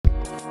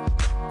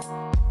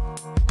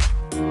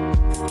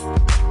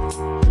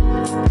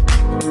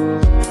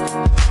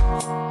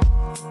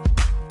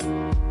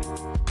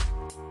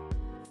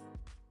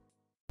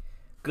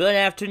Good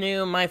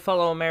afternoon, my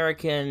fellow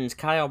Americans.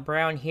 Kyle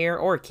Brown here,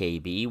 or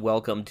KB.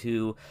 Welcome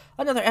to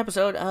another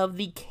episode of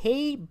the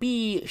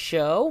KB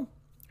Show.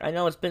 I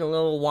know it's been a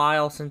little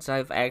while since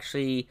I've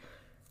actually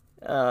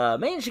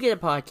managed to get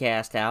a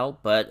podcast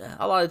out, but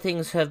a lot of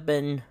things have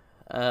been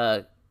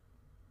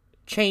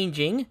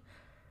changing.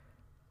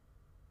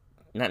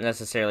 Not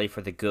necessarily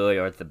for the good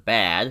or the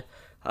bad.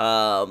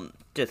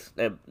 Just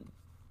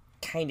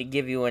kind of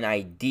give you an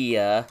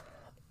idea.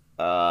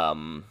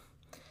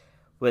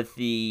 With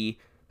the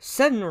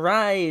sudden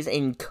rise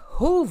in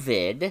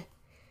COVID,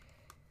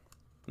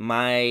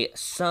 my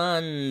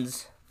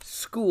son's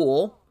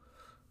school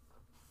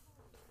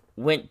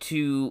went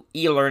to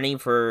e-learning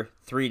for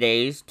 3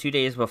 days, 2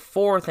 days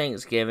before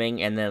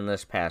Thanksgiving, and then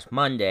this past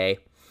Monday.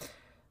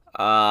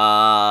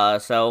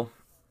 So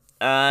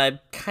kind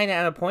of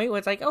at a point where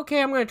it's like,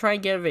 okay, I'm going to try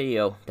and get a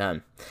video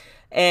done.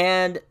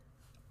 And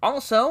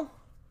also,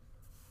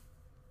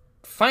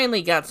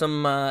 finally got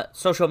some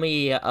social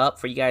media up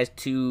for you guys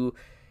to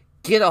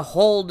get a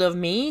hold of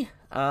me.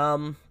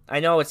 I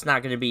know it's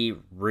not going to be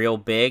real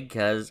big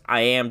because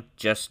I am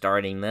just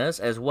starting this,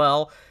 as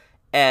well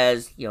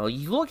as, you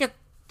look at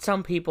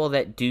some people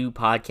that do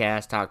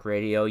podcast talk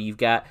radio. You've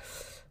got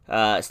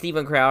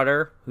Steven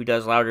Crowder, who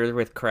does Louder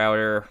with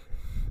Crowder.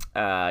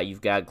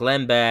 You've got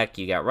Glenn Beck.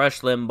 You got Rush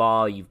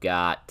Limbaugh. You've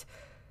got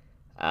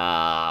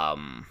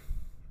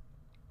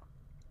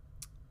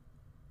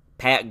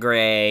Pat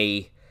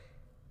Gray,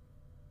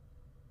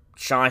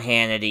 Sean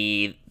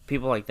Hannity,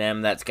 people like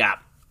them that's got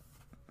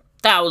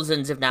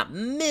thousands, if not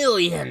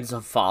millions,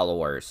 of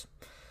followers.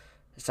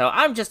 So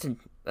I'm just,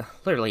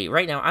 literally,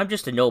 right now, I'm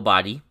just a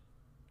nobody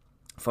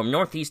from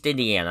Northeast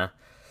Indiana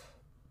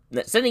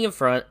that's sitting in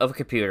front of a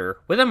computer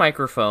with a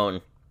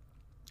microphone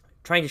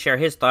trying to share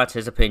his thoughts,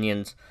 his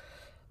opinions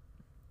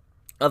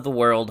of the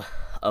world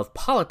of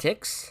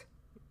politics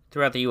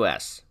throughout the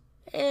U.S.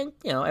 And,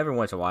 every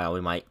once in a while we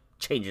might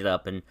change it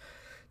up and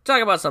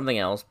talk about something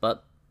else,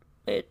 but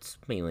it's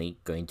mainly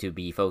going to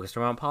be focused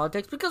around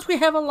politics because we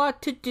have a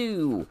lot to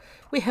do.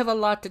 We have a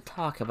lot to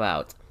talk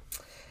about.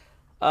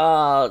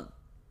 And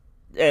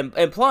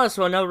plus,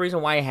 another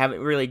reason why I haven't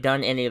really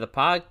done any of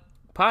the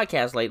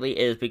podcasts lately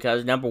is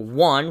because, number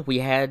one,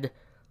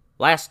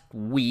 last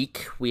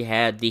week, we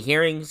had the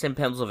hearings in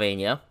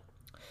Pennsylvania.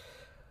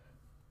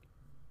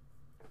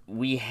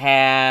 We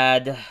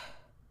had,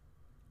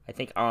 I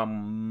think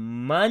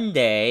on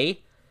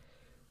Monday,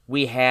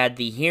 we had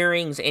the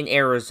hearings in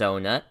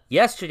Arizona.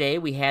 Yesterday,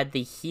 we had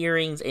the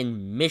hearings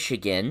in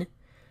Michigan.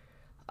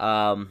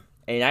 And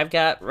I've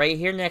got right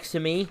here next to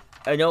me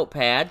a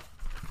notepad.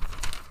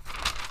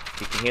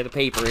 You can hear the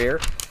paper here.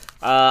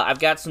 I've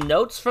got some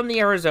notes from the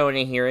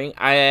Arizona hearing.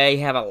 I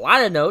have a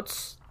lot of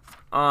notes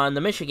on the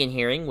Michigan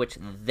hearing, which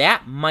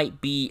that might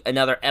be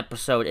another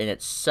episode in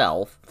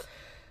itself.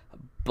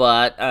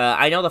 But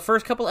I know the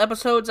first couple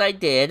episodes I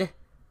did,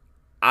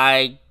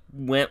 I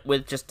went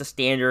with just the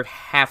standard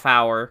half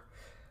hour.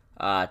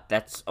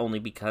 That's only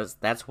because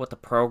that's what the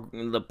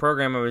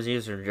program I was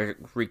using to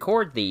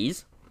record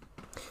these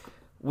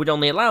would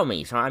only allow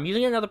me. So I'm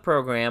using another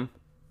program,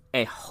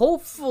 and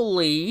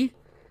hopefully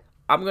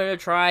I'm going to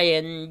try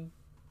and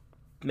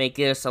make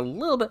this a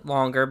little bit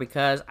longer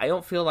because I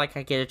don't feel like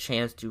I get a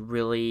chance to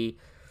really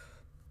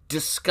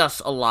discuss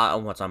a lot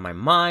on what's on my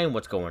mind,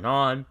 what's going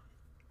on.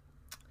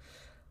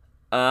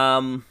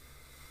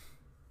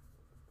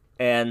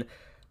 And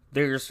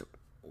there's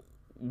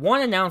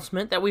one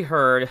announcement that we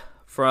heard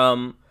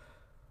from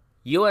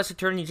U.S.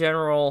 Attorney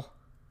General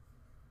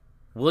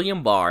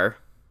William Barr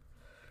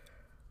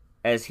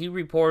as he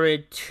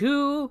reported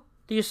to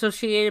the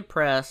Associated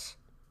Press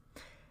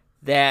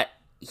that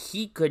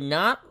he could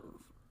not,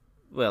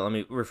 well, let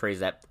me rephrase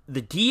that.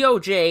 The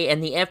DOJ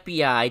and the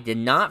FBI did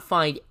not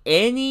find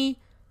any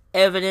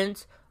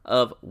evidence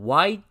of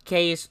wide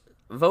case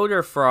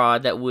voter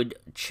fraud that would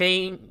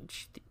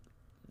change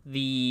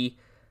the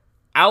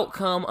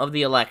outcome of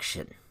the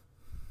election.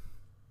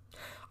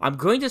 I'm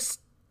going to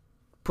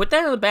put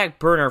that on the back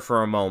burner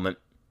for a moment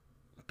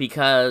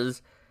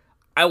because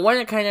I want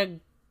to kind of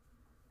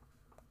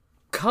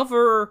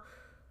cover.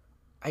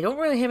 I don't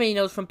really have any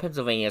notes from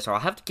Pennsylvania, so I'll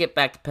have to get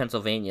back to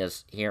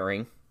Pennsylvania's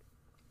hearing,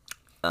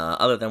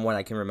 other than what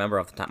I can remember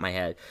off the top of my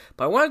head.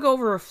 But I want to go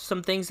over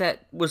some things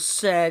that was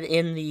said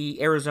in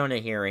the Arizona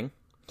hearing.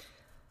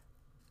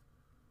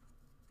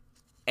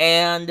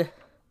 And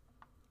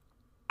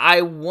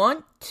I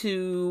want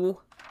to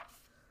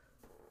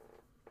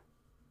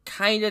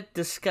kind of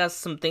discuss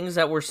some things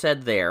that were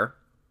said there.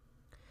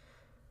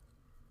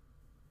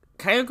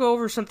 Kind of go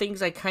over some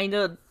things I kind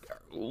of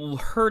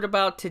heard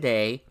about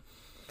today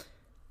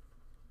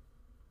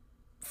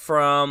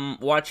from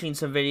watching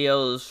some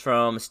videos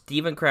from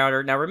Steven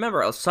Crowder. Now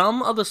remember,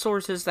 some of the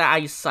sources that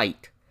I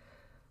cite,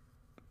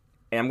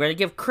 and I'm going to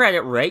give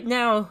credit right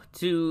now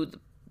to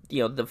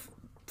the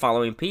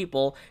following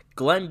people: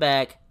 Glenn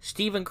Beck,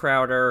 Steven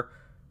Crowder,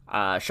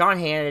 Sean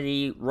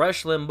Hannity,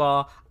 Rush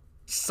Limbaugh.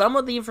 Some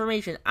of the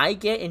information I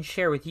get and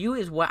share with you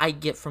is what I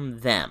get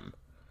from them.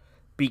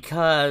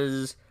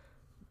 Because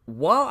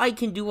while I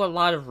can do a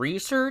lot of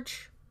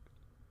research,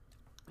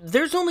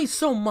 there's only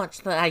so much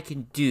that I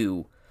can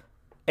do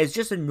as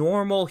just a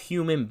normal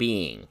human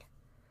being.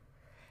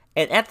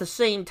 And at the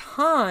same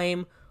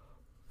time,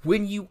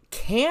 when you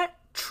can't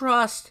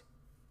trust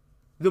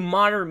the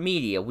modern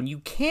media, when you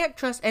can't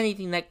trust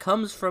anything that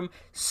comes from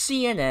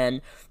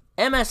CNN,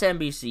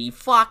 MSNBC,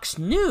 Fox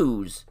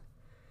News,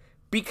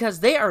 because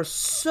they are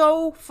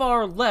so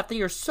far left,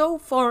 they are so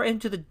far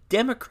into the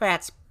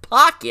Democrats'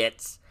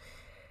 pockets,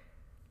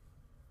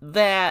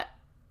 that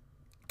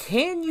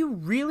can you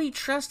really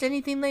trust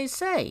anything they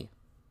say?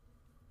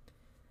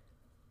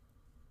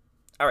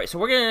 Alright, so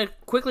we're going to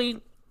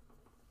quickly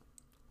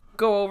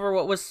go over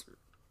what was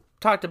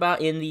talked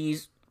about in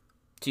these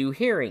two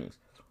hearings.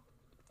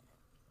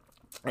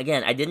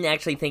 Again, I didn't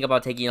actually think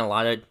about taking a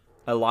lot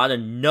of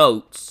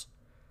notes.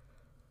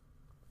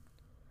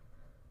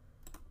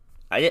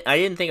 I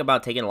didn't think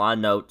about taking a lot of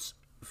notes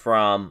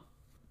from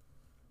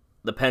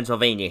the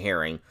Pennsylvania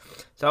hearing.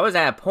 So I was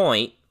at a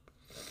point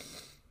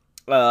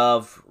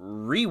of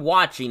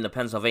rewatching the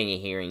Pennsylvania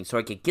hearing so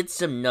I could get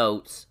some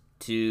notes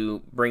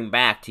to bring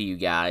back to you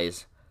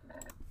guys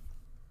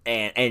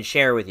and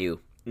share with you.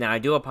 Now, I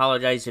do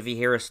apologize if you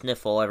hear a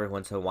sniffle every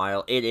once in a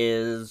while. It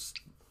is,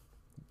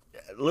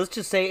 let's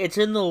just say, it's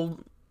in the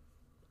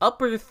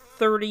upper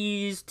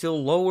 30s to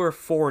lower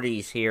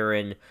 40s here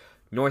in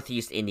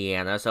Northeast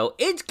Indiana, so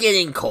it's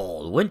getting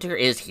cold. Winter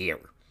is here.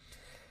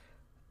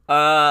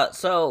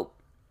 So,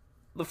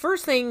 the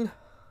first thing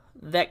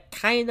that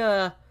kind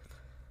of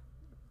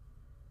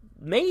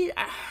made,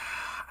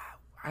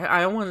 I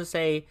don't want to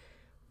say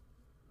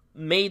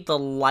made the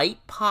light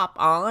pop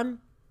on,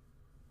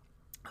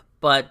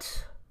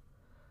 but,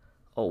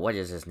 what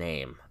is his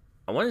name?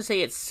 I want to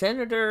say it's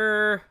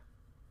Senator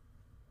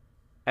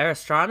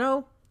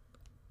Aristrano?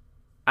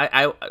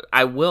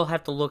 I will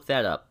have to look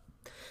that up.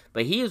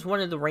 But he is one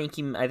of the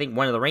ranking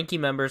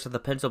members of the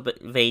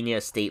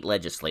Pennsylvania State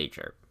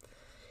Legislature.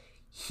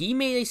 He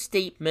made a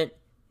statement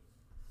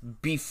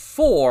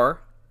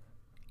before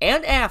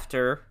and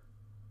after,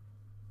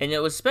 and it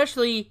was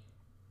especially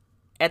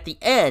at the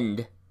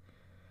end,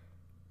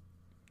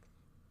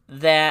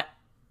 that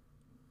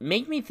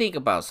made me think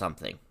about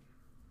something.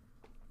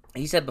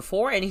 He said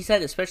before, and he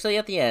said especially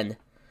at the end,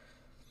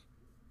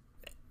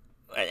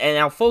 and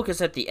I'll focus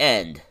at the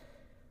end,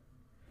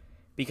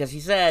 because he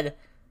said,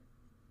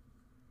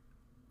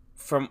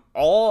 from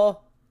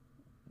all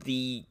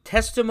the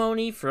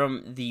testimony,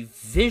 from the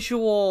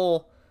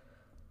visual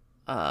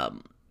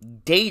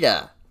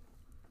data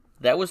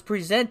that was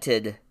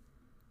presented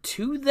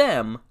to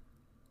them,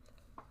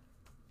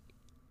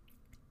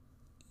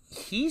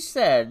 he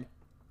said,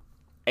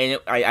 and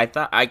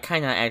I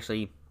kind of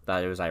actually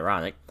thought it was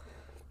ironic,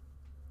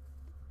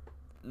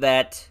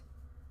 that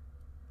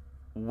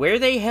where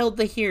they held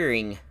the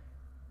hearing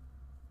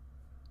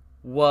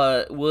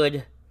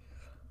would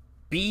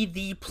be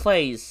the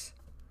place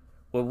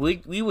where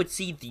we would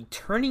see the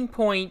turning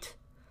point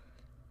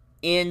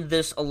in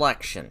this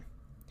election.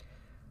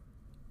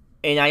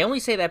 And I only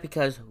say that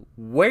because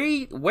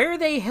where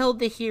they held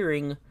the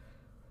hearing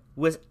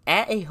was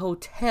at a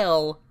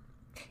hotel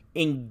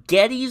in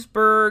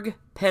Gettysburg,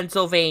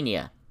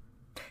 Pennsylvania.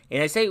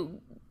 And I say,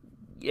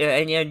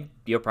 and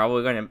you're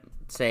probably going to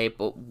say,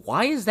 but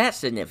why is that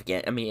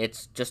significant? I mean,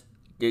 it's just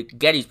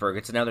Gettysburg,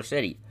 it's another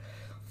city.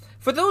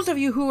 For those of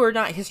you who are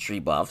not history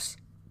buffs,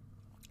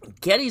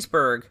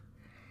 Gettysburg,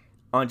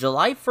 on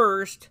July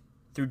 1st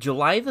through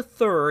July the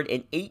 3rd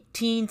in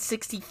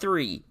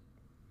 1863,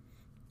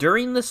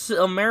 during the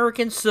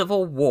American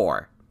Civil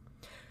War,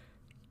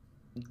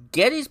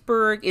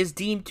 Gettysburg is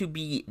deemed to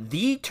be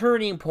the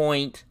turning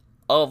point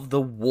of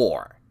the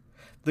war.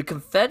 The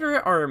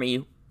Confederate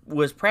Army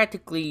was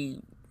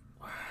practically,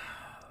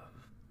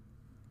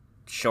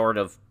 short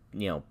of,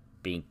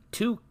 being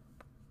too,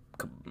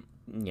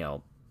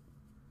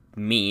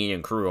 mean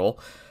and cruel,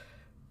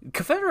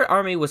 Confederate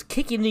Army was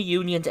kicking the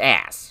Union's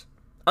ass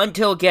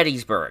until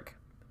Gettysburg,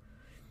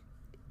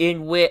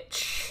 in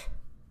which,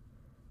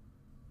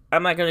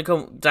 I'm not going to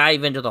go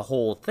dive into the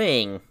whole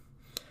thing,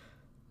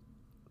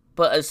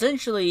 but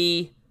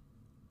essentially,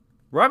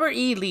 Robert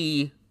E.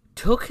 Lee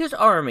took his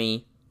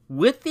army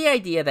with the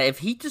idea that if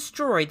he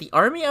destroyed the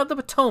Army of the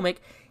Potomac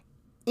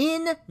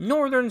in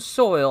northern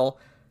soil,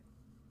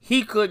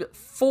 he could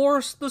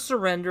force the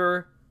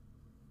surrender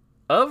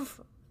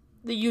of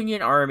the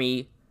Union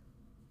Army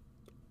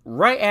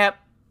right at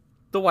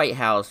the White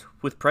House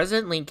with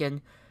President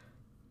Lincoln,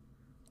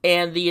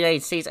 and the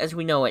United States as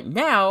we know it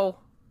now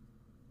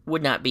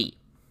would not be.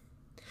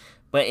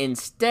 But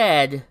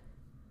instead,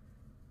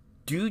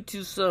 due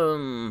to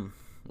some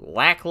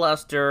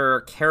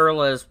lackluster,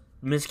 careless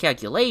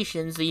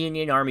miscalculations, the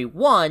Union Army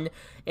won,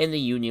 and the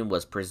Union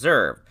was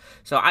preserved.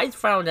 So I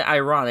found it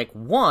ironic,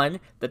 one,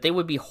 that they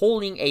would be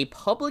holding a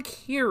public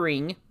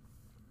hearing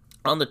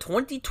on the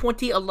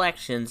 2020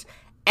 elections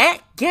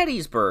at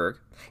Gettysburg,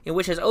 in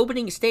which his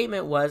opening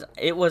statement was,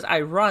 it was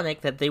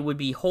ironic that they would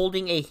be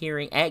holding a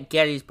hearing at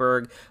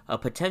Gettysburg, a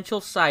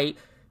potential site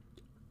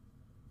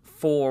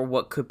for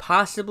what could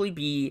possibly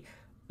be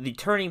the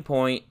turning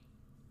point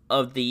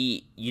of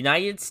the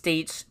United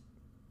States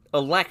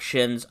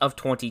elections of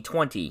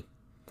 2020.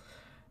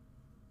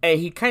 And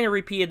he kind of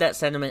repeated that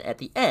sentiment at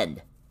the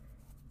end.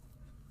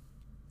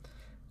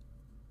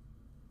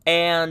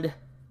 And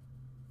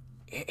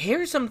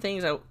here's some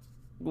things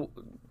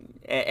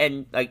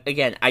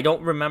again, I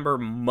don't remember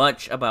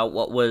much about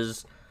what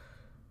was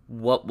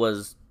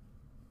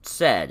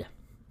said,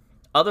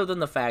 other than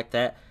the fact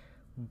that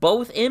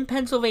both in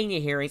Pennsylvania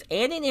hearings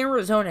and in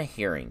Arizona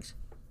hearings,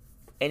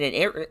 and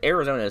in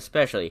Arizona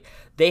especially,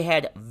 they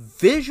had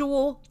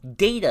visual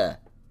data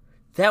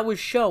that was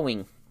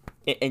showing,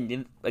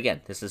 and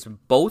again, this is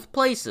both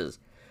places,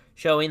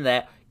 showing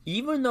that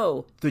even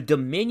though the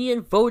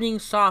Dominion voting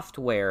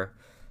software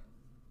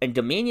and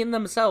Dominion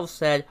themselves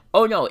said,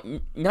 oh no,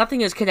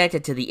 nothing is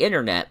connected to the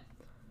internet,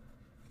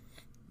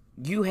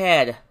 you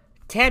had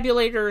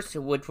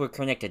tabulators, which were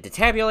connected to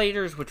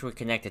tabulators, which were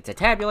connected to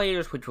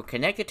tabulators, which were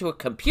connected to a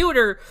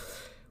computer,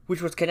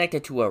 which was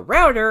connected to a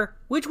router,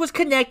 which was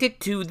connected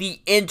to the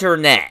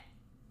internet.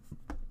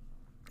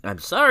 I'm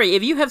sorry,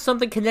 if you have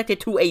something connected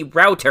to a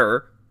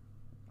router,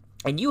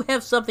 and you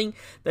have something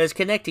that is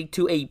connected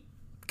to a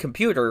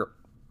computer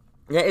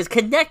that is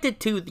connected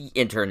to the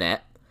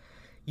internet,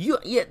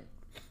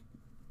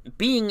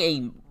 being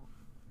a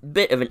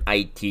bit of an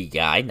IT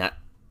guy, not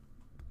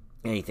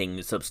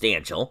anything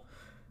substantial,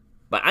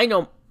 but I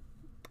know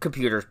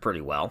computers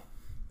pretty well.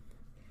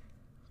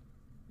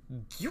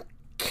 You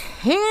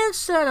can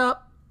set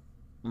up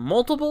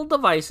multiple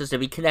devices to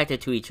be connected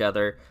to each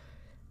other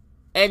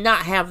and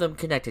not have them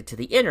connected to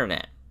the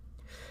internet.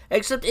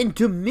 Except in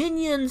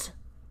Dominion's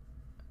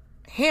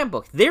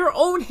handbook, their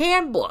own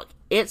handbook,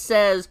 it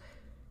says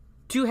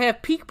to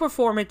have peak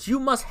performance, you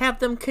must have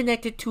them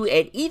connected to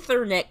an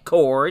Ethernet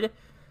cord,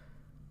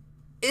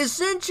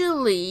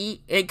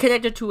 essentially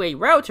connected to a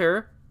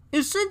router,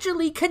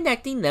 essentially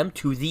connecting them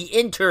to the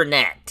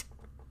internet.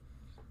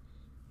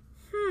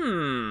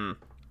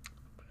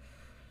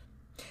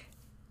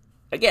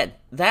 Again,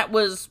 that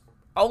was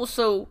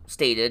also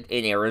stated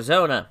in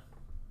Arizona.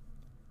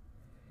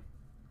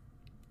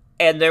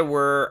 And there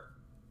were,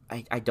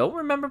 I don't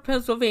remember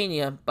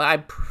Pennsylvania,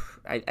 but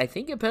I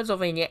think in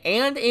Pennsylvania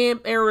and in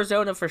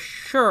Arizona for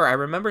sure, I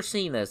remember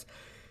seeing this.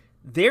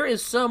 There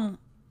is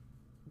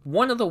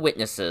one of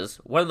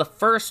the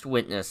first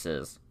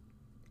witnesses,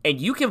 and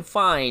you can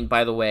find,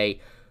 by the way,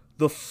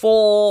 the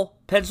full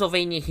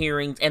Pennsylvania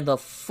hearings and the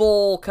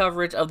full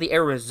coverage of the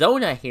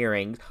Arizona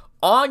hearings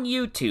on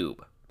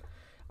YouTube.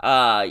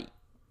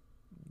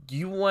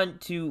 You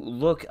want to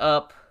look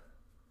up,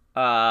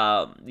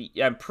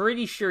 I'm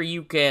pretty sure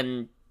you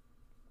can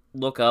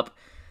look up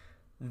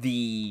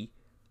the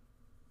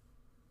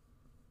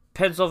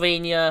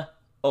Pennsylvania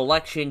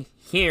election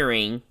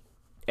hearing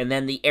and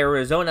then the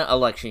Arizona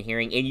election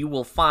hearing, and you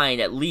will find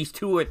at least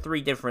 2 or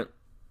 3 different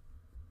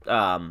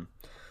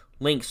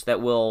links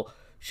that will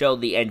show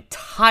the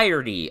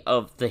entirety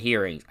of the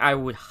hearings. I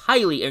would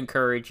highly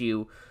encourage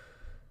you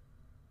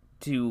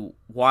to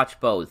watch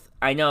both.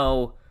 I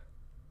know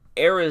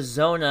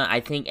Arizona, I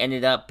think,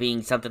 ended up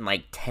being something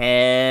like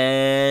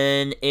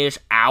 10-ish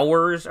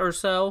hours or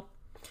so.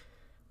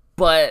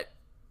 But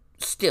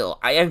still,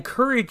 I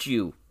encourage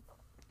you,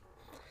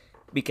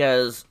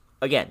 because,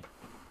 again,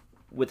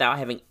 without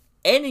having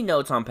any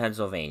notes on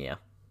Pennsylvania,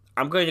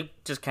 I'm going to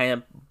just kind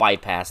of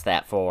bypass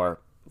that for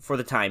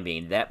the time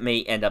being. That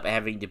may end up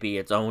having to be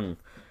its own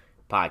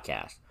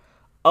podcast.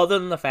 Other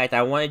than the fact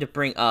I wanted to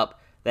bring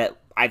up that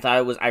I thought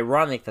it was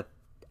ironic that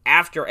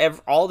after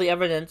all the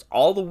evidence,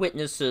 all the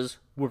witnesses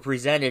were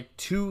presented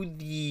to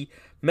the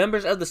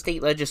members of the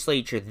state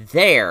legislature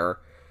there,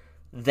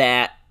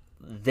 that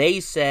they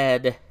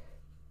said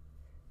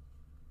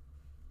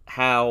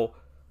how,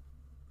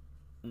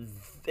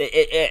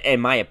 in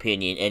my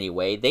opinion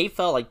anyway, they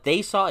felt like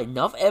they saw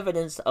enough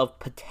evidence of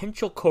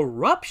potential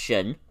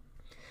corruption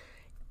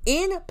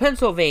in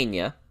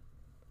Pennsylvania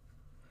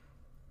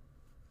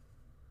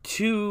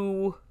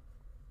to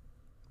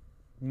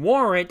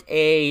warrant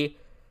a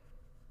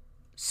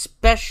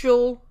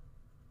special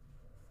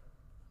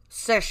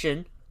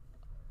session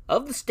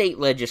of the state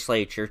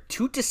legislature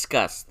to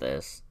discuss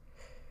this.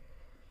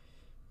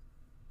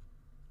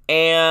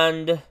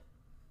 And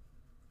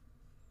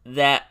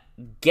that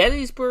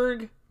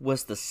Gettysburg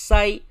was the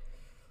site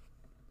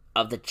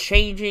of the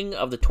changing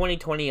of the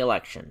 2020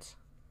 elections.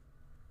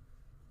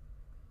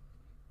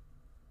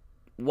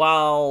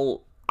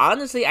 While,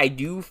 honestly, I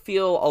do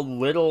feel a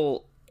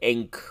little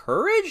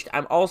encouraged,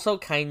 I'm also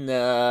kind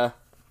of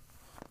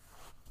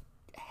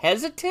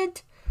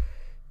hesitant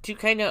to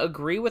kind of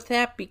agree with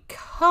that,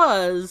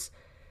 because,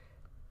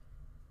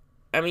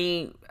 I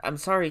mean, I'm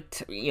sorry,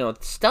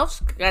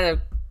 stuff's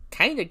gotta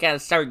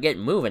start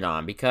getting moving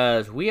on,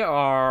 because we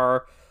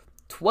are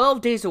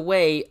 12 days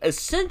away,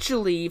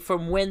 essentially,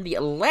 from when the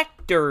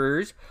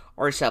electors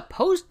are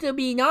supposed to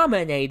be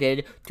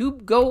nominated to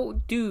go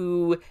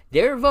do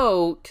their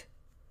vote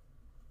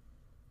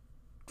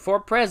for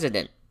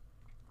president.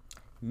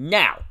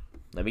 Now,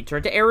 let me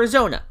turn to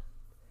Arizona,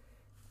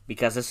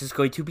 because this is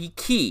going to be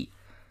key.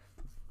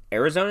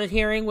 Arizona's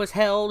hearing was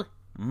held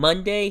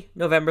Monday,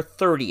 November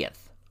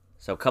 30th.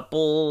 So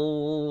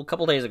couple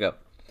days ago.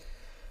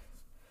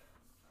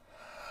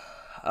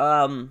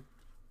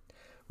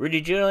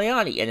 Rudy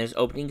Giuliani, in his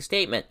opening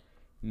statement,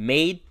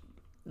 made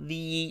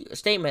the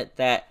statement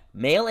that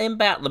mail-in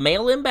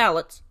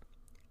ballots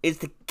is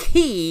the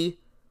key.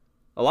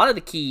 A lot of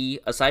the key,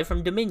 aside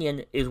from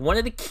Dominion, is one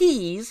of the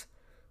keys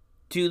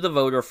to the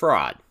voter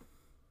fraud.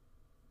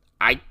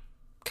 I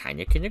kind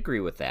of can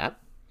agree with that.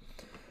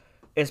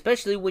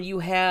 Especially when you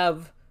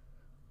have...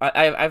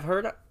 I've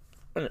heard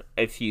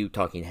a few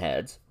talking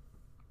heads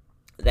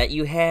that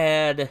you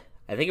had,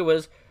 I think it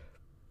was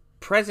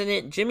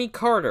President Jimmy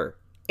Carter,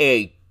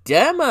 a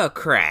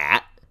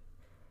Democrat,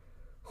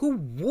 who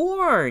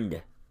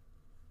warned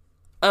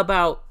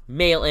about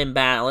mail-in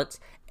ballots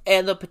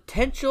and the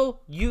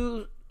potential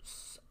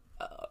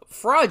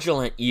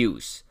fraudulent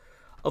use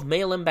of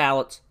mail-in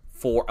ballots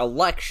for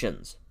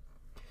elections.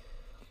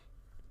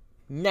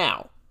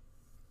 Now,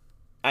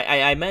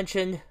 I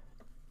mentioned,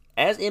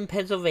 as in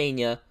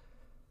Pennsylvania,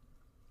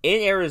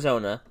 in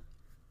Arizona,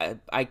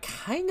 I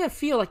kind of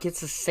feel like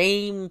it's the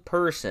same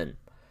person,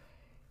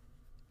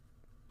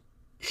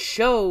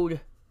 showed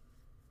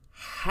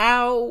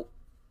how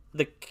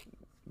the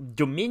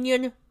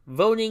Dominion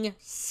voting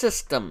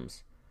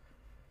systems,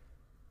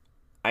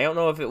 I don't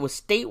know if it was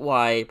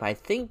statewide, but I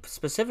think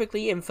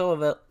specifically in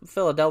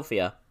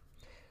Philadelphia,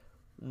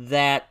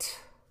 that...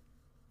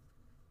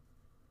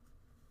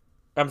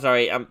 I'm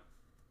sorry, I'm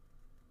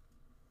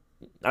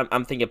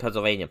thinking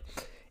Pennsylvania.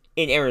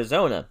 In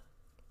Arizona,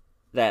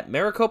 that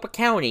Maricopa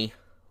County,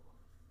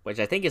 which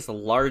I think is the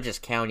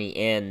largest county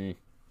in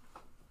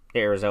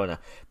Arizona,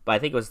 but I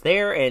think it was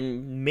there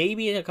and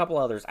maybe in a couple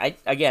others. I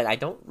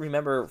don't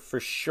remember for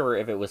sure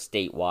if it was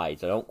statewide,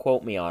 so don't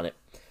quote me on it.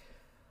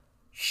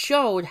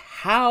 Showed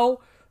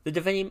how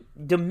the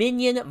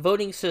Dominion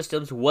voting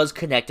systems was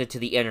connected to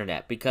the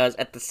internet, because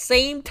at the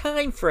same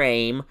time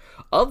frame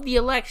of the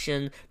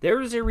election, there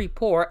was a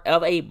report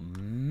of a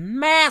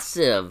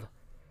massive,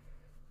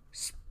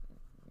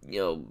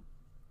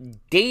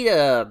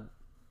 data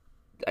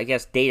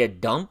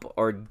dump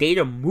or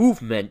data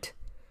movement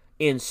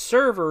in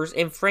servers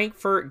in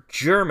Frankfurt,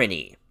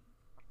 Germany.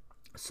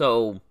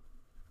 So,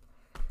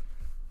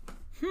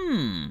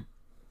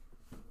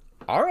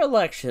 our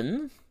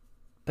elections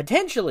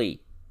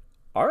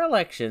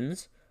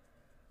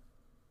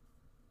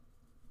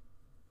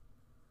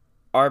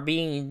are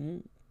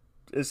being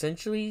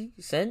essentially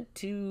sent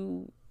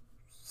to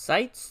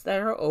sites that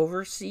are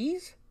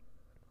overseas.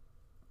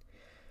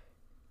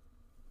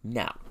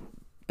 Now,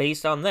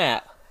 based on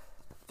that,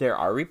 there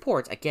are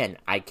reports. Again,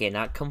 I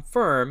cannot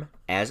confirm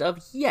as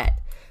of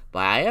yet, but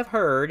I have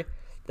heard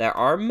that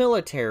our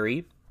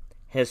military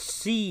has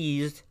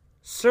seized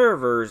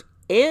servers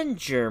in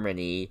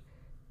Germany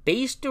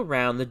based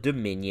around the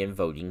Dominion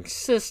voting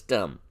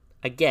system.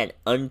 Again,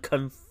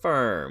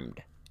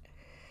 unconfirmed.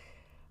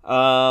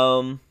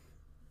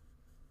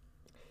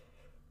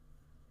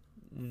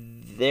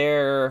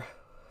 There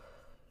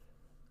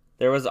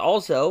was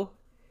also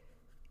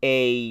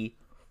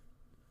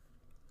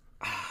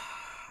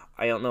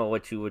I don't know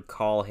what you would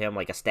call him,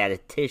 like a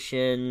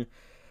statistician,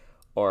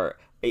 or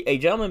a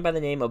gentleman by the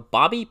name of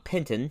Bobby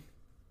Pinton,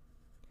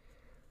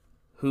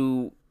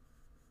 who,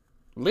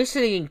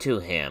 listening to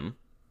him,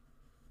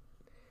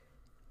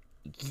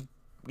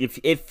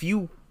 if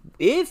you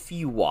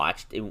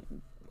watched,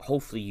 and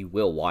hopefully you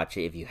will watch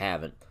it if you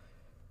haven't,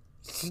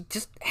 he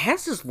just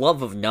has this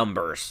love of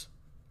numbers,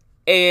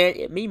 and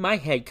it made my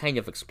head kind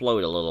of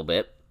explode a little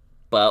bit.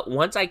 But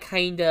once I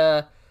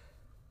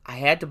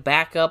had to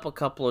back up a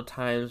couple of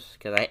times,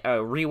 because I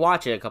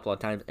rewatch it a couple of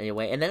times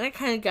anyway, and then I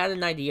kind of got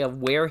an idea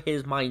of where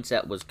his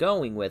mindset was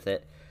going with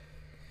it.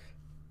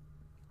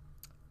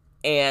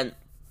 And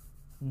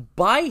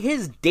by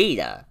his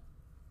data,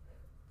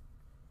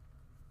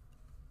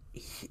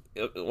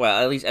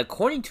 well, at least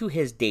according to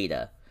his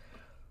data,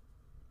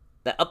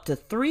 that up to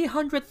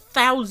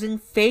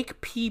 300,000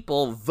 fake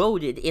people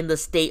voted in the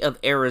state of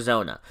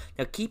Arizona.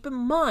 Now, keep in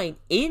mind,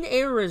 in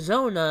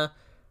Arizona,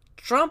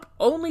 Trump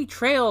only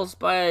trails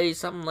by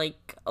something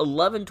like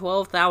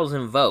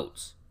 12,000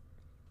 votes.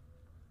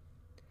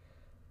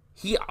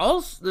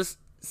 This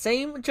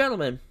same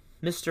gentleman,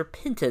 Mr.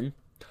 Pinton,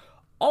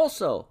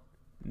 also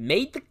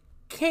made the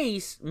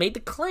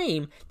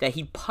claim that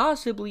he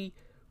possibly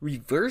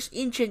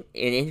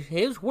in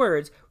his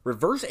words,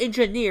 reverse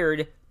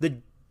engineered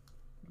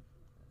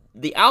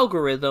the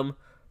algorithm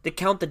to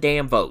count the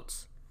damn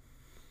votes.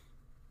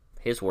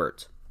 His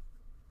words.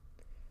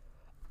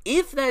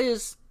 If that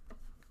is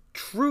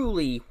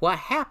truly what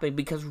happened,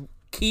 because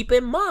keep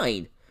in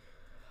mind,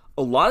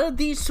 a lot of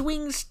these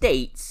swing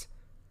states,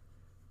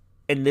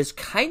 and this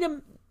kind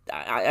of,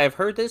 I've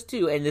heard this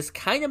too, and this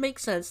kind of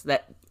makes sense,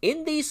 that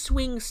in these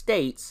swing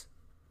states,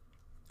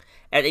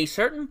 at a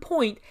certain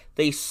point,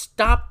 they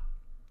stopped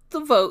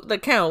the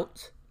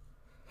count.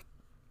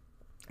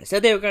 They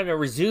said they were going to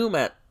resume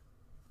at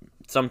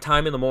some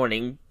time in the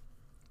morning,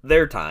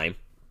 their time.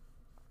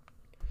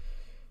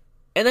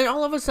 And then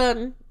all of a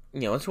sudden,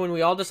 it's when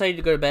we all decided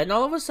to go to bed, and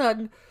all of a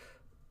sudden,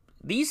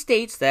 these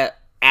states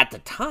that, at the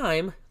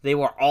time, they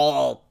were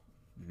all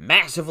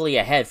massively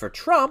ahead for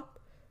Trump,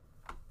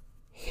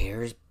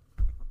 here's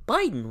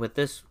Biden with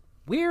this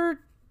weird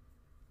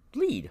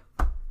lead.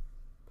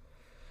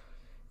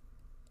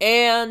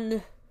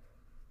 And,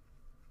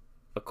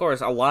 of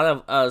course, a lot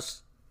of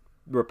us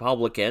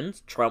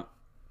Republicans, Trump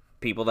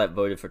people that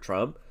voted for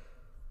Trump,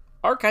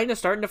 are kind of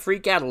starting to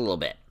freak out a little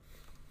bit.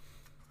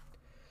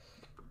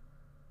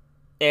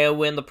 And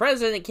when the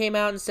president came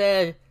out and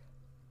said,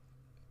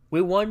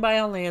 we won by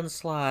a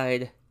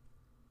landslide,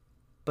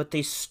 but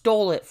they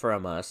stole it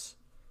from us,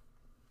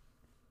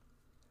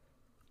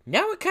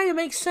 now it kind of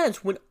makes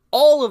sense when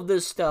all of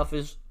this stuff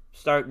is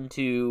starting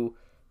to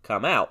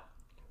come out.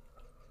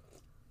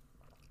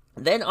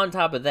 Then on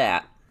top of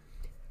that,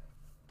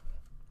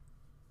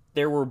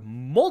 there were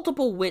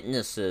multiple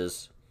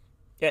witnesses,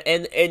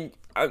 and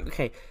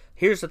okay,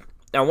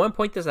 I want to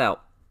point this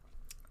out.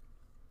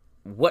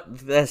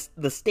 What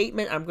the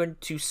statement I'm going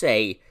to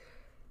say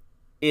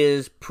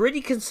is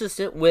pretty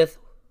consistent with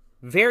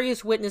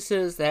various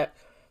witnesses that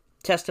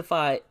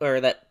testify or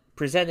that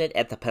presented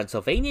at the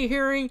Pennsylvania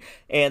hearing,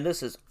 and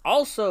this is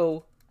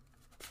also,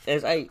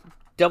 as I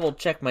double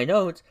check my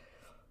notes,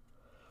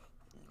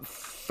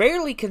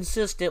 fairly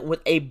consistent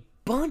with a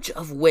bunch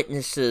of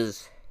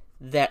witnesses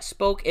that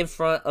spoke in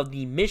front of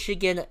the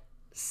Michigan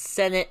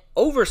Senate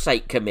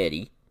Oversight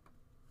Committee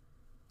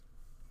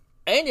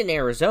and in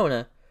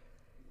Arizona.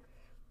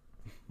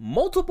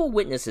 Multiple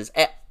witnesses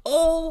at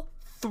all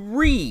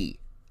three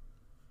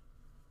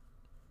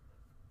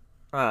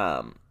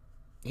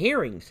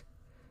hearings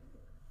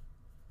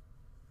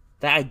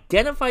that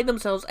identified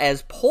themselves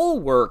as poll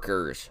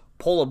workers,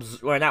 poll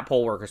observers,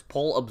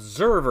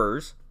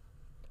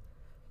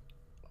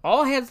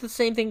 all had the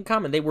same thing in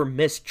common. They were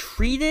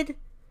mistreated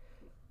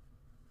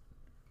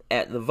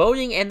at the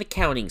voting and the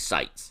counting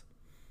sites.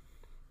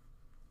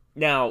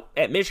 Now,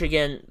 at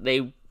Michigan,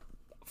 they,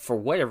 for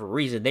whatever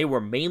reason, they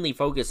were mainly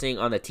focusing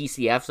on the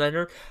TCF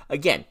Center.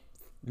 Again,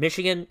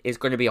 Michigan is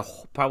going to be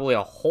probably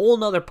a whole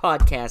nother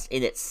podcast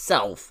in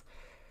itself.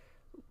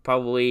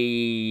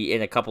 Probably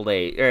in a couple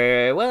days.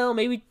 Well,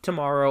 maybe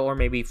tomorrow or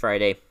maybe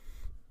Friday.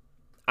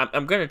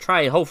 I'm going to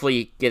try and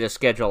hopefully get a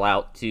schedule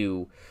out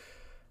to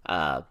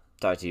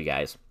talk to you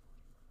guys.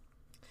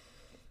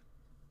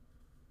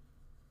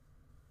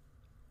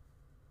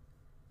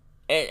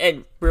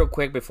 And real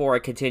quick, before I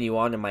continue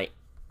on to my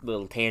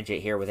little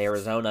tangent here with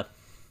Arizona,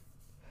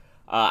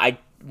 I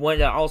wanted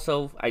to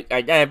also,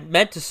 I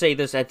meant to say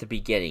this at the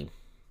beginning,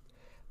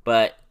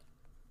 but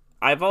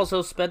I've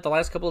also spent the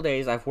last couple of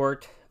days, I've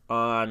worked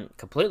on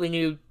completely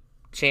new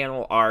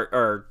channel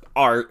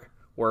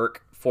artwork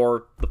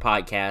for the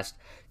podcast,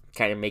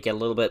 kind of make it a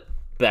little bit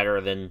better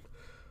than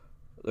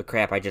the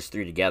crap I just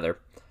threw together.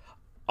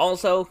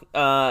 Also,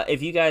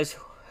 if you guys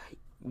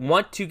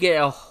want to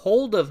get a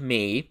hold of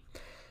me,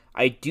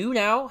 I do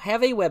now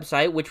have a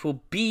website, which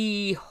will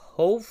be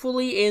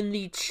hopefully in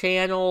the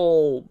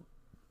channel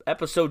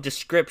episode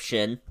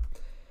description.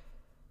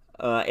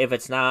 If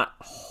it's not,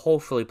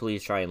 hopefully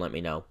please try and let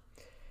me know.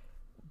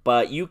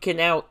 But you can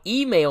now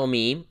email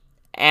me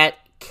at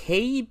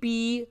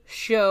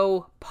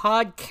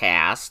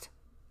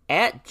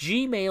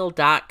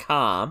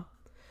kbshowpodcast@gmail.com,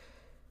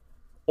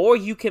 or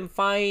you can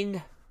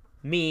find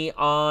me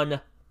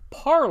on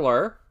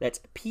Parler, that's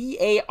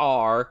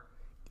PARLER.com,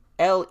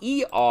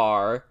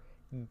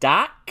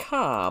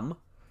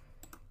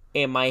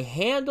 and my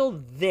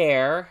handle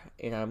there,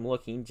 and I'm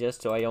looking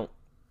just so I don't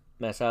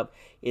mess up,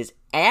 is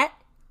at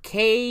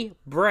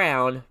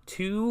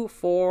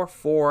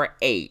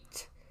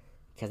KBrown2448,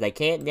 because I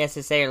can't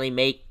necessarily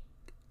make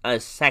a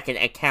second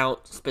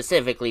account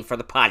specifically for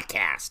the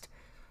podcast,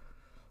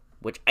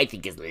 which I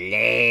think is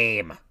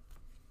lame.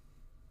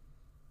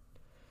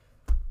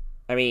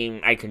 I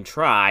mean, I can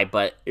try,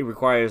 but it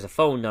requires a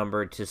phone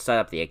number to set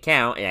up the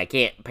account, and I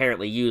can't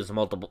apparently use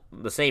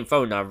the same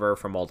phone number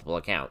for multiple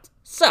accounts.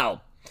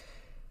 So,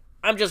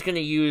 I'm just going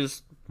to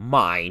use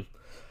mine.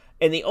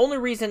 And the only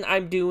reason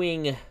I'm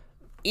doing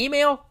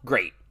email,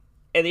 great.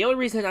 And the only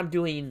reason I'm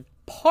doing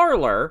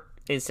Parler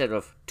instead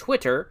of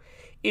Twitter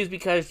is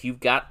because you've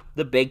got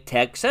the big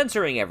tech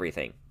censoring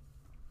everything.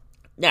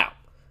 Now,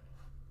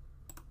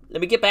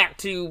 let me get back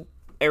to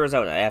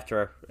Arizona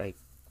after I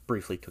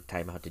briefly took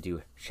time out to do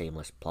a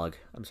shameless plug.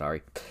 I'm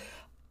sorry.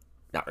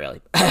 Not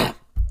really.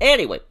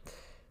 Anyway,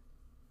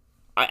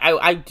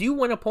 I do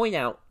want to point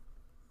out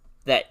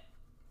that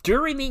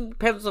during the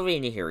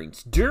Pennsylvania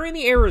hearings, during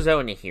the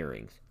Arizona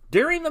hearings,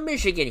 during the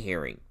Michigan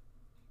hearing,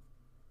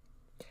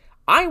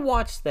 I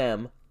watched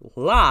them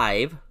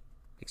live,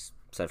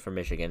 except for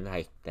Michigan.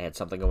 I had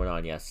something going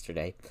on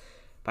yesterday.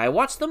 But I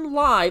watched them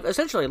live,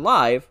 essentially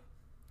live,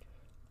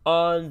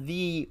 on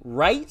the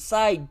Right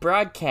Side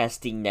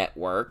Broadcasting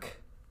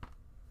Network,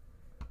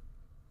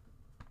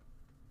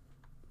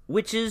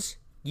 which is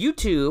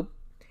YouTube.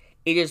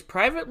 It is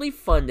privately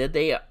funded.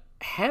 They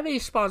have a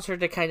sponsor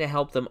to kind of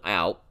help them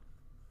out.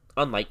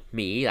 Unlike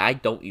me, I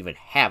don't even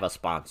have a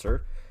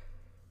sponsor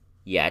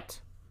yet.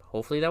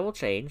 Hopefully that will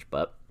change,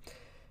 but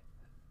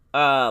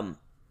from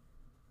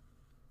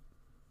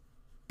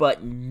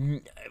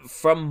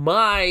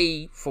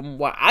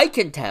what I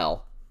can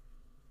tell,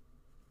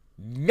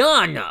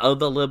 None of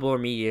the liberal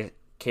media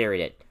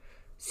carried it.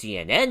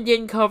 CNN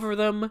didn't cover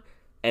them.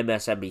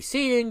 MSNBC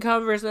didn't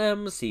cover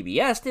them.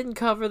 CBS didn't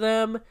cover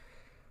them.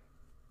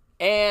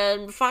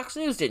 And Fox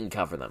News didn't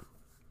cover them.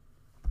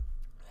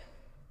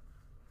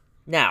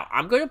 Now,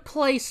 I'm going to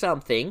play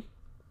something.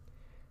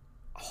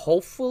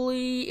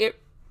 Hopefully it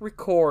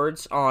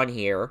records on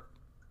here.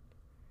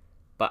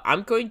 But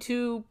I'm going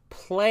to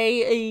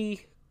play a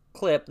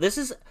clip. This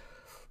is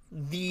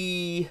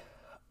the...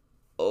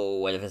 Oh,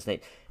 what is his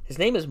name? His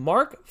name is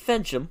Mark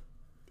Finchem.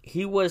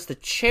 He was the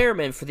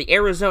chairman for the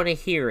Arizona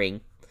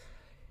hearing.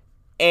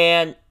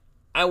 And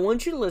I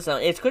want you to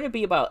listen. It's going to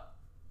be about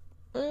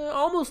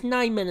almost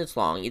 9 minutes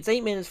long. It's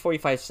 8 minutes,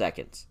 45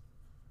 seconds.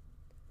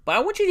 But I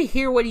want you to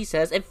hear what he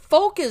says and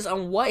focus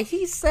on what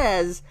he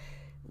says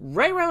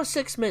right around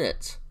 6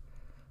 minutes.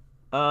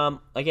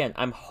 Again,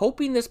 I'm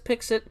hoping this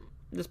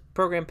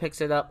program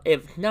picks it up.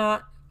 If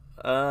not,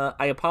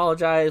 I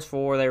apologize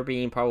for there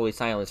being probably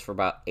silence for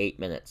about 8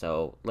 minutes.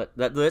 So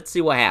let's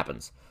see what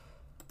happens.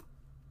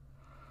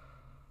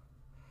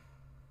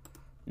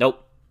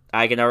 Nope.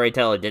 I can already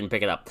tell it didn't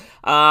pick it up.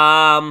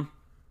 Dang.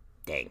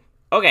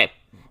 Okay.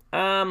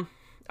 I'll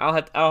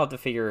have to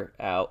figure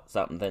out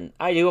something.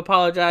 I do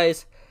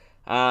apologize.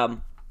 I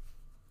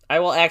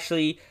will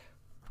actually,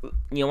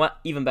 you know what?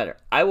 Even better.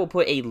 I will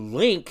put a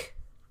link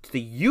to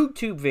the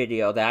YouTube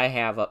video that I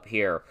have up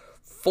here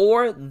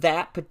for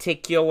that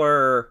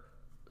particular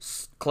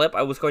clip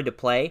I was going to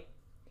play.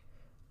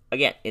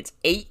 Again, it's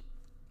 8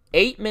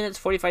 minutes,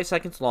 45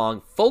 seconds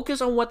long. Focus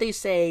on what they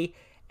say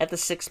at the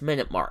 6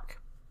 minute mark.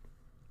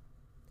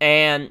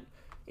 And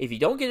if you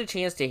don't get a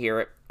chance to hear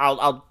it,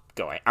 I'll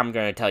go ahead. I'm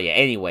going to tell you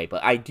anyway,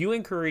 but I do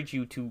encourage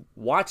you to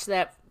watch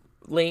that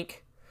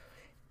link.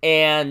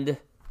 And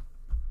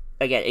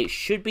again, it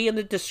should be in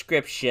the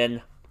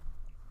description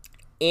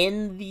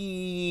in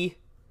the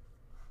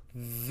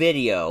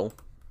video.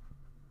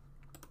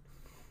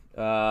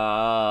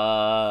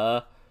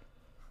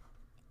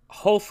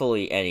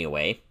 Hopefully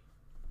anyway.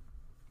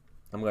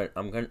 I'm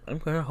going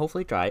to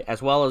hopefully try,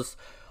 as well as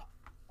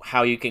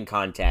how you can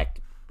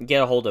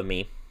get a hold of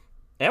me.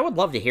 And I would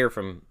love to hear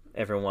from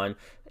everyone.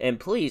 And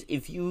please,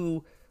 if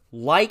you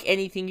like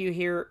anything you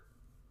hear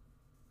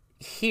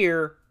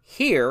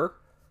here,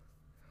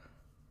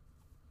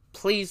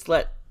 please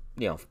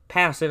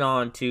pass it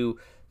on to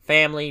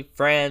family,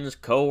 friends,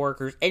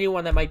 coworkers,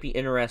 anyone that might be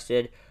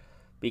interested.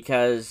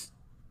 Because,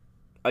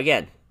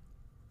 again,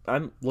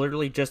 I'm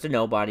literally just a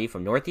nobody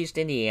from Northeast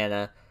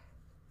Indiana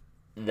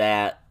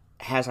that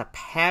has a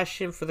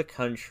passion for the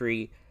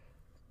country,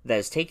 that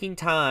is taking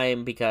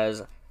time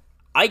because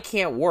I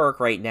can't work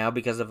right now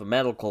because of a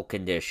medical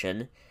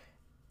condition.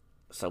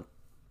 So,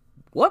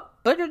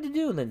 what better to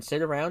do than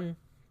sit around and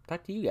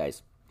talk to you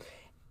guys?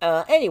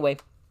 Anyway.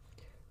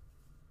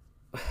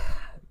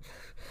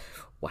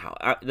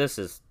 Wow, this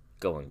is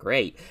going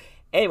great.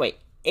 Anyway,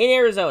 in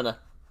Arizona,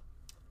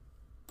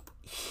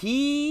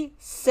 the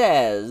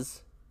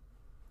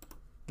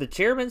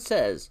chairman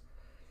says,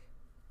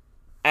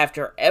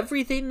 after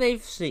everything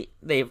they've seen,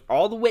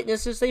 all the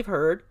witnesses they've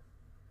heard,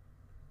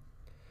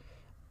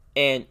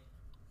 and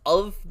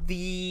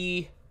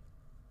they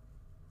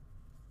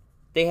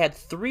had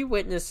 3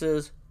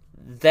 witnesses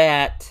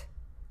that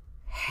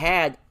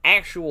had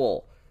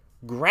actual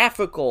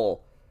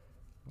graphical,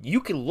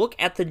 you can look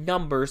at the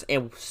numbers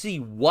and see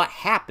what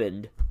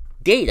happened,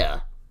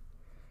 data.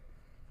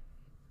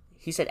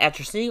 He said,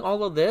 after seeing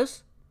all of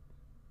this,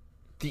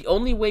 the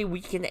only way we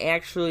can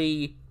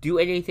actually do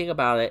anything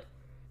about it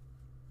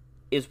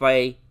is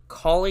by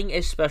calling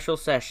a special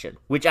session,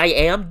 which I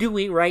am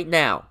doing right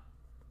now.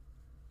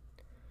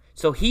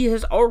 So he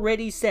has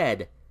already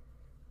said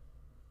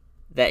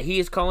that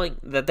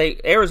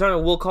Arizona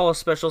will call a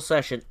special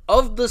session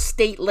of the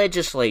state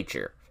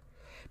legislature.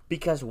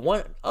 Because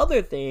one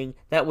other thing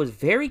that was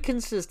very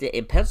consistent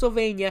in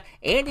Pennsylvania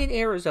and in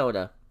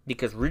Arizona,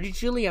 because Rudy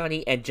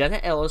Giuliani and Jenna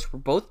Ellis were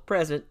both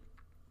present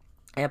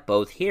at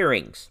both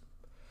hearings.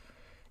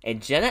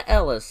 And Jenna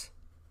Ellis,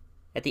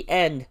 at the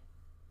end,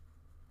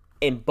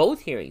 in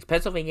both hearings,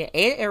 Pennsylvania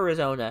and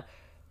Arizona,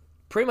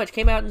 pretty much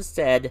came out and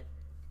said,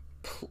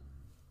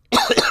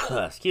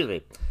 excuse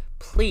me,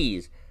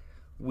 please,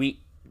 we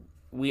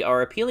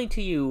are appealing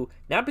to you,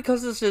 not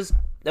because this is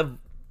a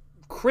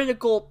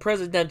critical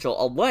presidential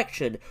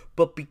election,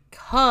 but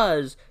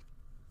because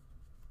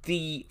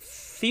the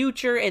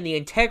future and the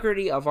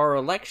integrity of our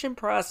election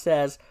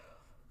process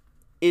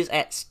is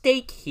at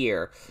stake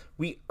here.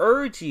 We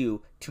urge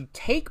you to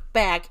take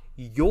back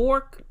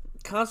your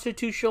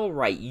constitutional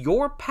right,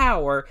 your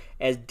power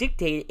as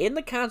dictated in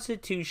the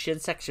Constitution,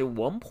 Section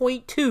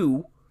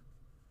 1.2,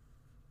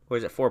 or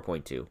is it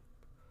 4.2?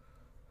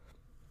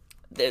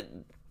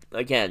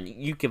 Again,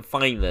 you can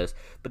find this,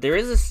 but there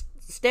is a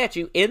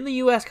statute in the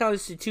U.S.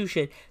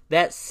 Constitution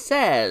that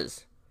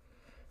says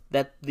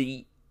that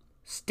the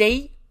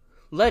state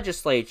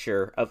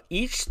legislature of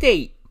each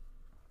state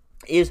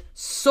is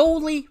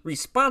solely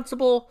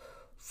responsible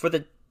for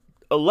the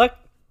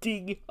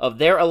electing of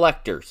their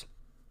electors.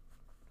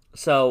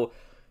 So,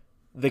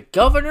 the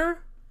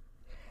governor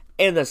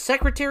and the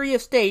Secretary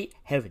of State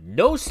have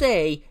no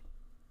say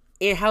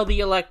in how the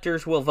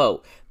electors will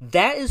vote.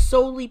 That is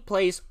solely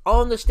placed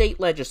on the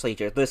state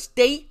legislature. The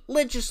state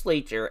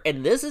legislature,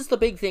 and this is the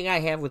big thing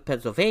I have with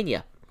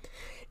Pennsylvania,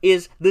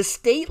 is the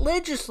state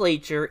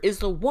legislature is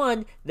the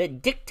one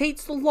that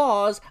dictates the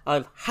laws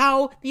of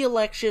how the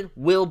election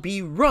will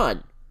be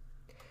run.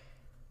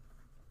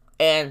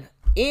 And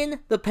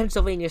in the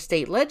Pennsylvania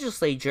state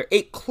legislature,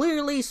 it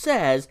clearly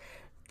says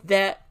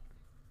that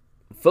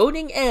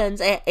voting ends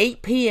at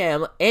 8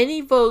 p.m. Any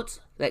votes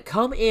that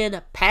come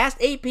in past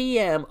 8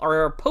 p.m.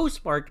 or are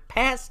postmarked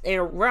past and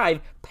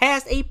arrive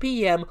past 8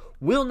 p.m.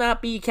 will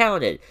not be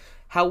counted.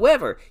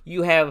 However,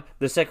 you have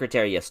the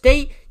Secretary of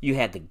State, you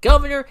had the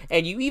governor,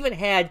 and you even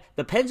had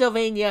the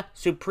Pennsylvania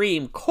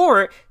Supreme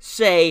Court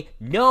say,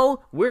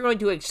 no, we're going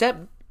to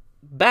accept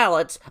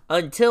ballots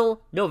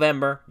until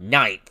November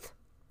 9th.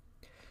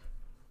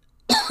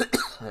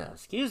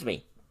 Excuse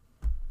me.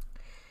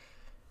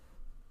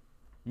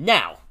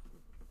 Now,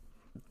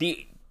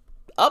 the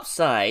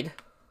upside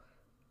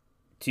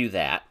to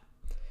that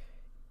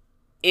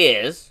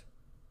is,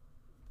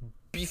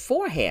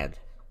 beforehand,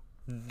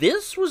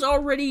 this was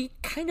already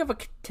kind of a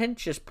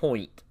contentious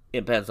point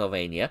in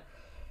Pennsylvania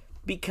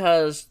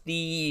because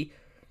the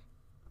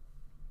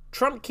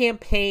Trump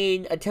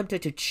campaign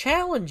attempted to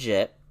challenge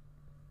it.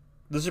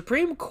 The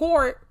Supreme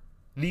Court,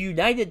 the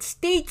United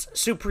States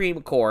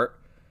Supreme Court,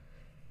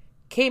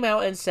 came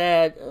out and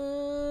said,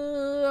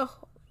 okay,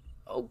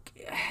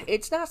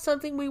 it's not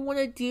something we want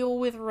to deal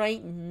with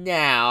right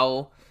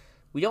now.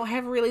 We don't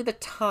have really the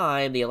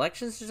time. The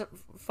election's just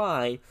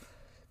fine.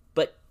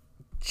 But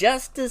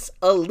Justice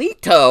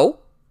Alito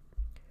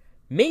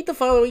made the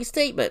following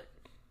statement.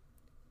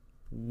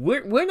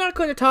 We're not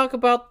going to talk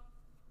about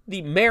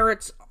the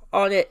merits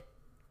on it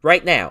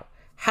right now.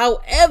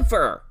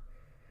 However,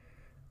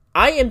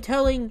 I am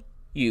telling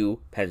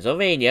you,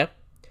 Pennsylvania,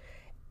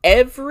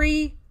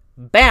 every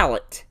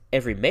ballot,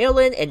 every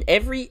mail-in, and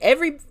every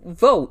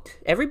vote,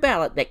 every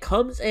ballot that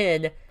comes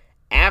in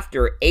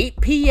after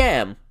 8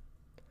 p.m.,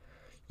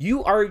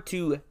 you are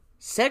to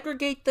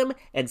segregate them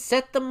and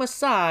set them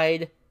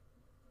aside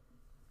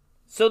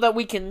so that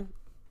we can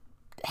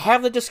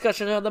have the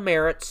discussion on the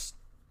merits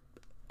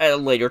at a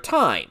later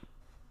time.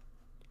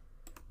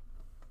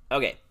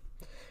 Okay.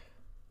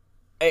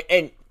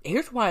 And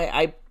here's why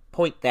I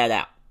point that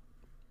out.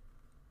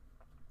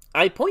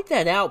 I point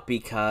that out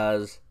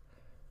because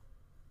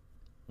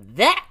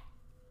that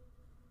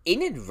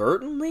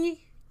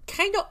inadvertently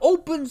kind of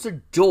opens a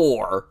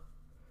door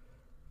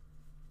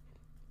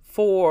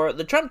for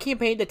the Trump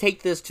campaign to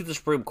take this to the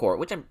Supreme Court,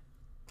 which I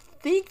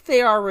think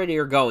they already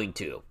are going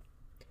to.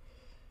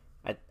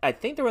 I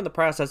think they're in the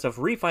process of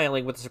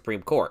refiling with the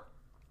Supreme Court.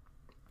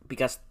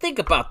 Because think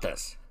about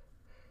this.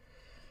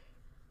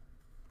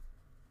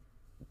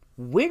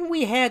 When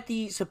we had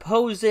the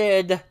supposed,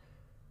 we're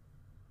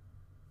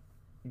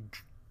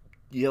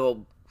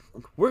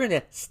going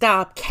to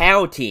stop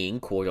counting,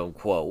 quote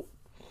unquote,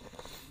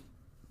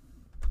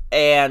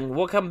 and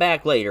we'll come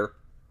back later.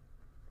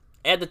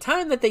 At the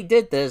time that they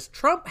did this,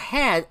 Trump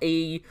had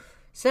a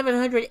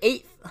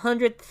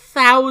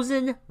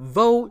 800,000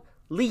 vote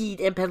lead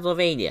in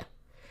Pennsylvania.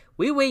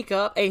 We wake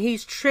up and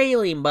he's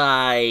trailing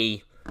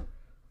by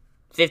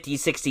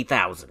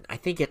 60,000. I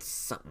think it's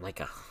something like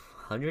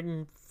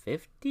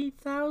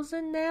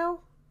 150,000 now.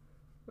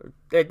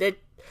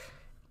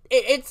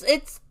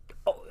 It's.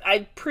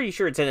 I'm pretty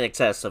sure it's in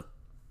excess of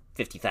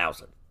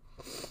 50,000.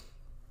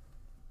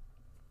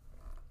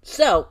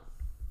 So,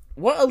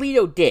 what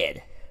Alito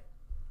did,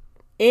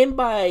 and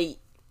by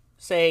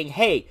saying,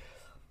 hey,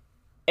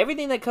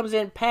 everything that comes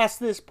in past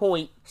this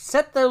point,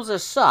 set those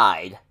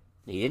aside.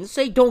 He didn't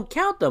say don't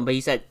count them, but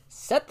he said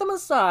set them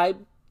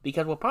aside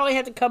because we'll probably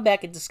have to come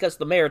back and discuss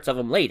the merits of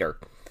them later.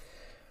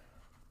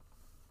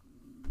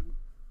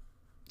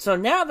 So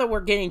now that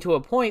we're getting to a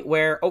point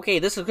where, okay,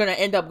 this is going to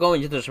end up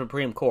going to the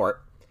Supreme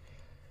Court,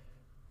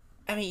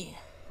 I mean,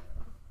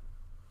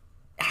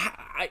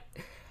 I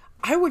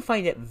would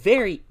find it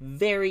very,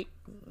 very,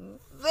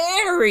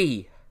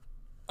 very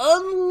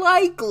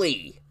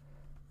unlikely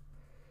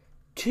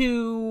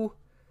to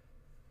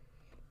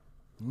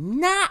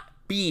not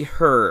be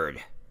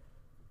heard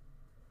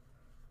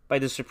by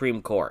the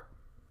Supreme Court.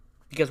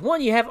 Because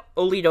one, you have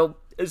Alito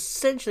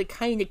essentially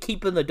kind of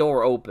keeping the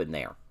door open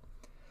there.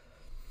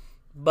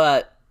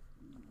 But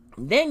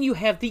then you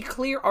have the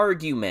clear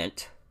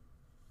argument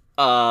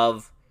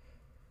of,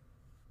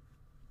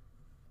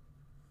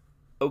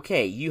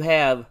 okay, you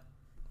have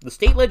the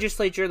state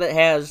legislature that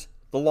has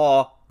the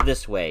law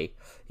this way.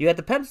 You had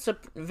the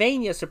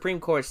Pennsylvania Supreme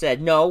Court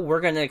said, no,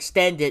 we're going to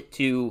extend it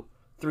to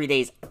 3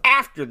 days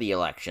after the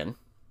election.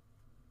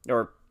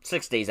 Or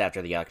 6 days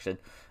after the election.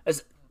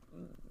 As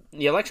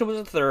the election was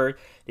the 3rd.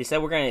 They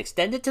said we're going to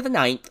extend it to the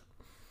 9th.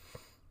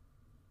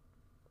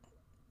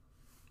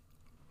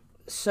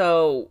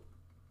 So,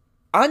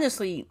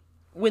 honestly,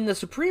 when the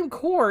Supreme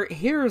Court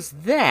hears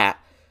that,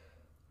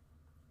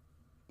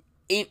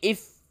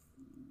 if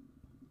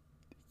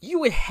you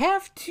would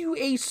have to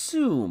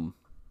assume,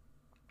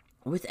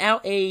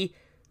 without a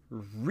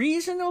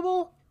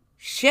reasonable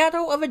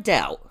shadow of a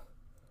doubt,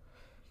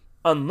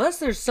 unless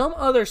there's some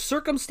other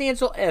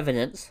circumstantial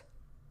evidence,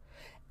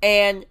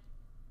 and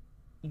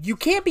you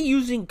can't be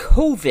using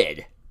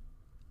COVID.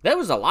 That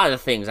was a lot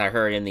of things I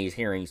heard in these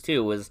hearings,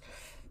 too, was,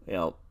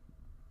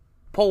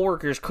 poll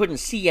workers couldn't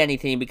see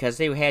anything because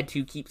they had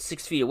to keep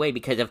 6 feet away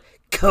because of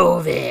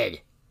COVID.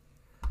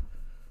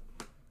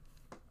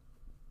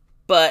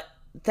 But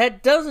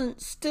that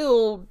doesn't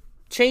still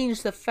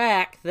change the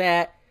fact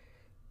that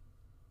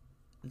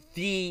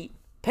the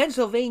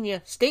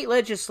Pennsylvania state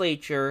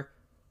legislature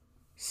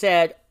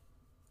said,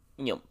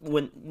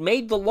 when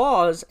made the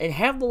laws and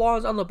have the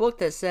laws on the book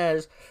that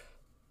says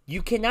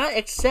you cannot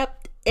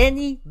accept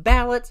any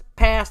ballots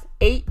past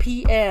 8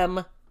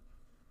 p.m.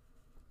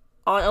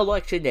 on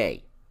election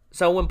day.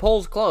 So when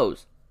polls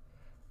close.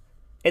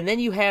 And then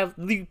you have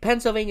the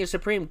Pennsylvania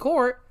Supreme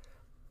Court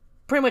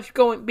pretty much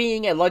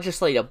being a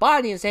legislative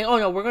body and saying, oh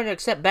no, we're going to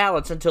accept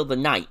ballots until the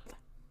 9th.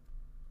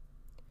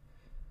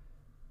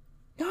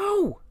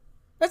 No,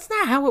 that's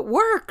not how it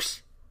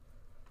works.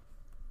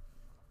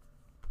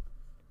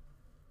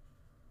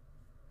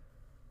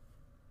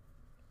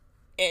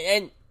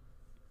 And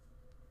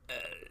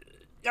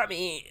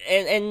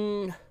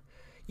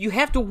you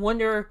have to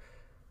wonder,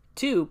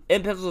 too,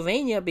 in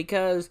Pennsylvania,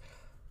 because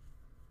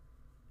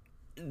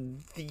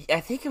I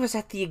think it was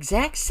at the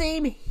exact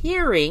same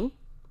hearing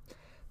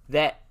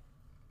that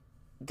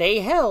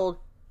they held,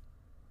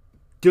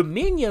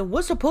 Dominion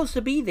was supposed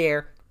to be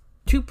there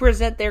to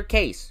present their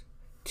case,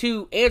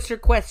 to answer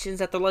questions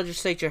that the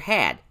legislature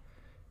had.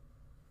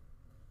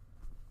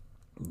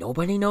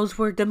 Nobody knows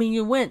where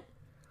Dominion went.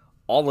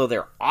 All of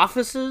their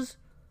offices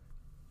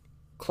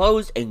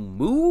closed and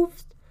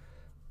moved.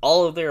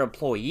 All of their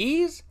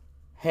employees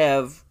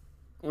have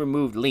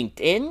removed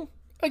LinkedIn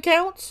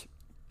accounts.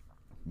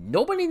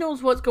 Nobody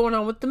knows what's going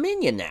on with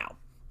Dominion now.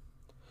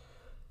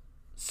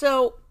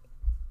 So,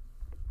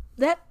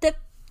 that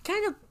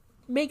kind of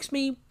makes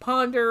me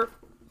ponder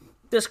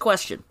this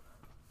question.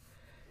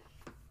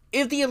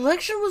 If the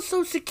election was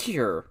so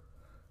secure,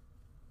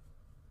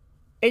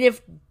 and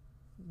if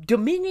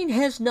Dominion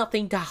has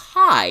nothing to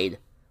hide,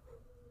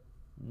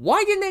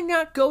 why did they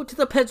not go to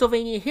the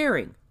Pennsylvania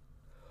hearing?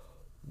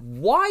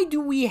 Why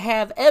do we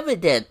have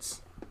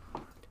evidence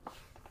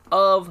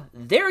of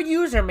their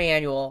user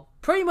manual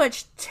pretty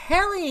much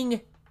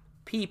telling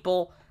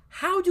people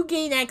how to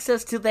gain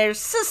access to their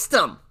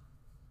system?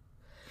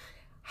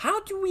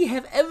 How do we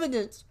have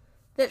evidence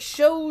that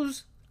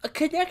shows a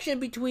connection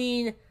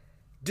between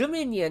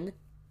Dominion,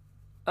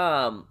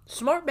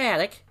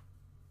 Smartmatic,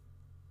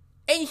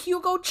 and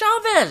Hugo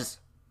Chavez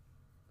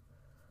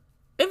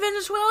in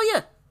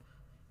Venezuela?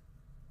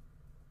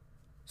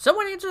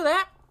 Someone answer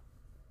that,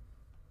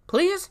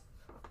 please?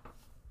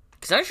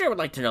 Because I sure would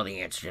like to know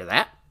the answer to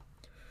that.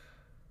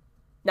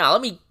 Now,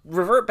 let me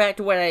revert back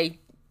to what I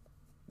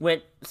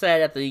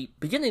said at the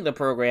beginning of the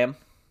program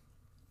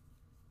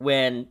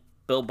when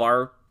Bill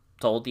Barr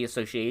told the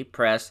Associated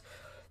Press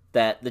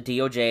that the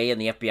DOJ and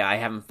the FBI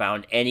haven't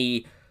found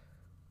any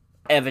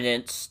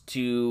evidence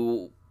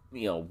to,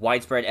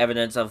 widespread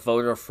evidence of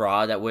voter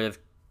fraud that would have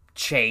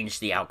changed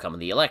the outcome of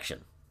the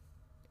election.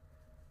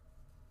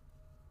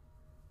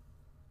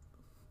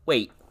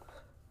 Wait.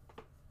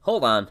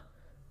 Hold on.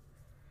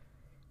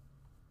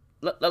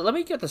 Let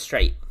me get this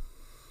straight.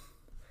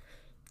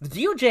 The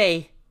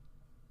DOJ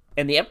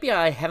and the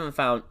FBI haven't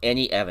found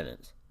any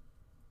evidence.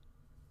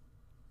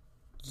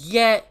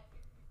 Yet,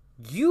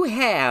 you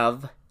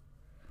have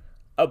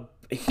a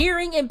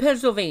hearing in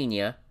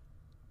Pennsylvania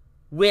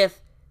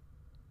with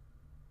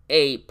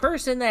a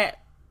person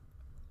that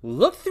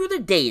looked through the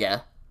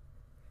data,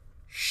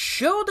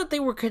 showed that they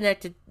were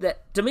connected,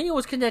 that Dominion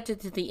was connected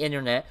to the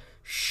internet,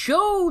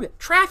 showed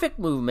traffic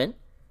movement,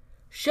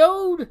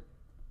 showed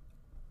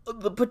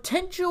the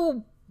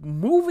potential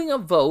moving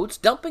of votes,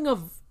 dumping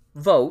of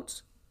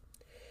votes,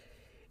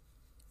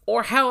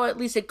 or how at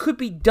least it could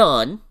be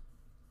done,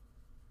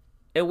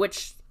 in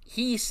which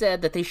he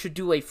said that they should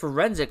do a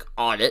forensic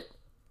audit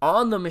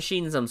on the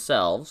machines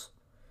themselves.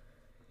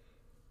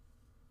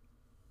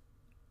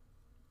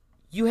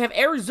 You have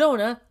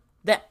Arizona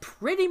that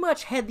pretty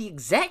much had the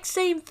exact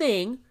same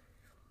thing.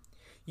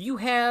 You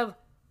have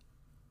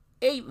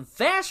a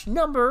vast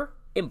number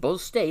in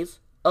both states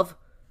of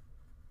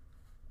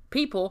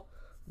people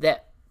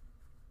that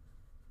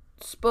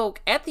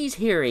spoke at these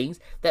hearings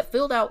that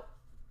filled out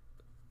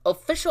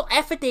official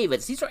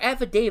affidavits. These are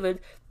affidavits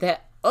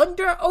that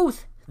under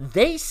oath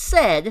they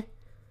said,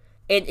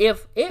 and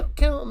if it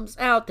comes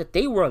out that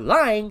they were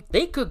lying,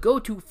 they could go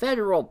to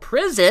federal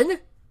prison.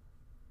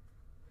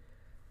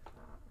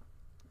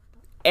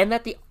 And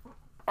that the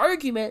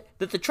argument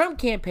that the Trump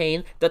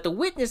campaign, that the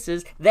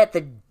witnesses, that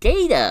the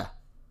data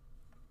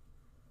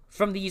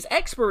from these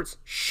experts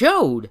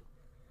showed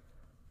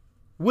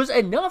was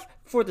enough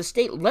for the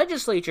state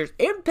legislatures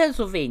in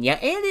Pennsylvania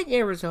and in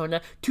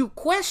Arizona to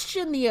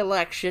question the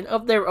election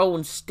of their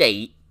own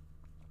state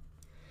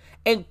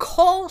and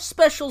call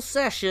special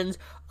sessions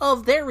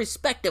of their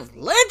respective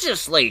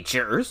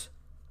legislatures.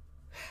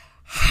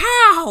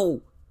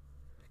 How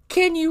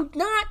can you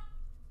not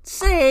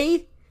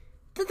say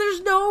that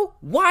there's no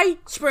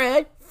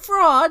widespread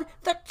fraud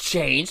that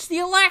changed the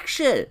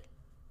election?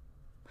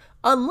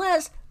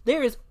 Unless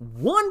there is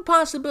one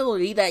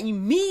possibility that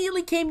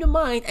immediately came to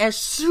mind as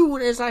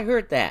soon as I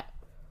heard that.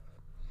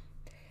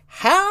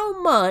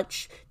 How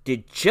much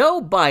did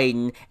Joe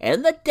Biden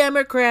and the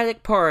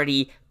Democratic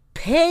Party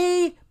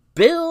pay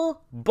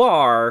Bill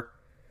Barr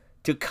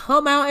to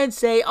come out and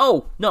say,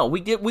 oh, no,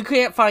 we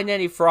can't find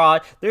any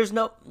fraud. There's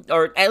no,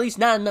 or at least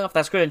not enough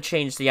that's going to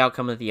change the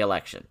outcome of the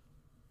election?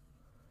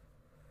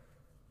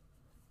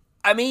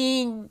 I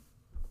mean,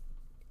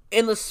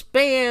 in the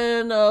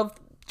span of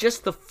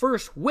just the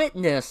first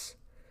witness,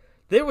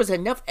 there was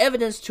enough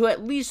evidence to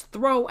at least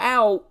throw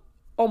out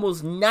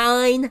almost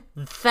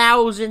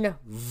 9,000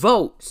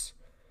 votes,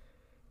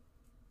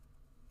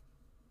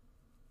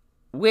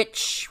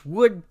 which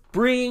would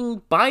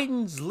bring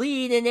Biden's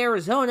lead in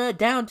Arizona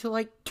down to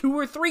like 2,000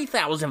 or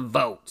 3,000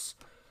 votes.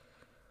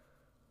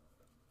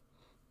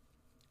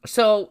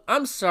 So,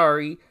 I'm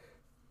sorry,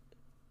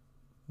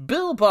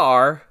 Bill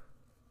Barr,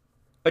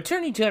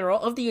 Attorney General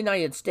of the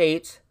United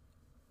States,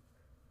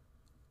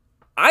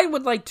 I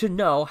would like to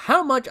know,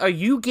 how much are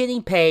you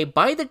getting paid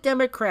by the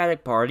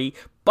Democratic Party,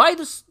 by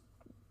the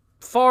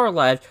far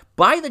left,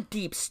 by the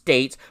deep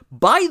states,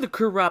 by the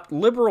corrupt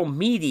liberal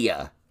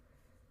media,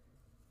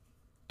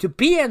 to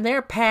be in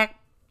their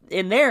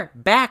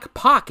back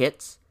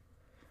pockets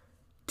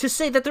to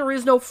say that there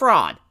is no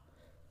fraud?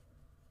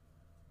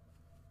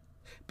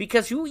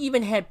 Because you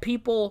even had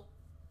people.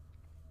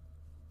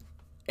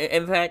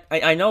 In fact,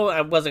 I know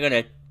I wasn't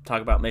going to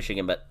talk about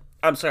Michigan, but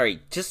I'm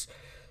sorry, just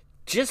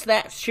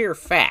that sheer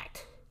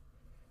fact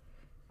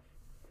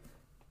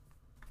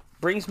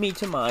brings me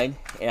to mind,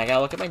 and I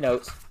gotta look at my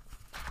notes.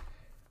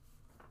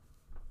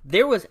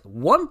 There was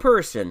one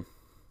person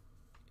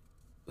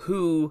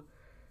who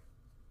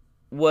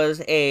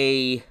was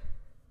a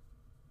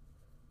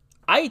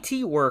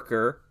IT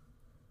worker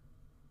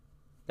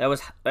that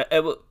was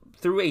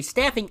through a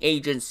staffing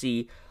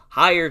agency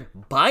hired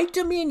by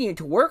Dominion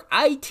to work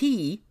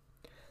IT,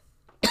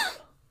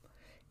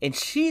 and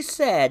she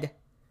said,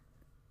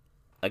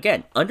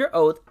 again, under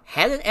oath,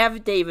 had an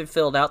affidavit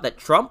filled out that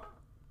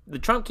the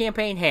Trump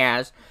campaign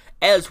has,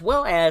 as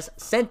well as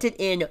sent it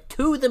in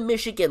to the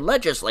Michigan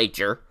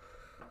legislature,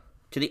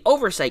 to the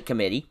Oversight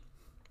Committee,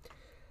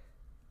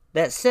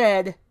 that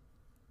said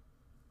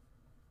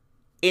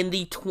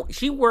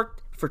she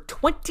worked for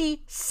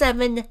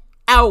 27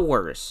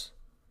 hours.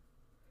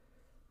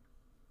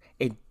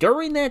 And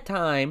during that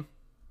time,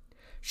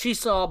 she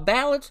saw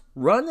ballots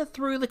run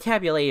through the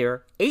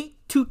tabulator 8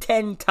 to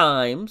 10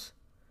 times.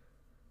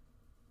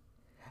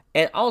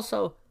 And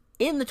also,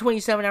 in the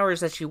 27 hours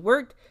that she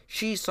worked,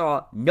 she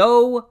saw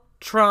no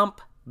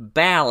Trump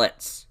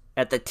ballots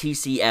at the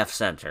TCF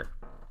Center.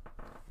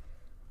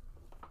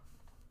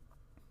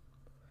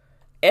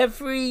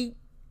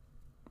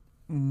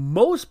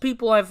 Most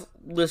people I've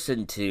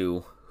listened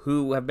to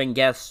who have been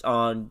guests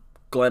on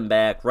Glenn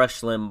Beck,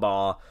 Rush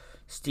Limbaugh,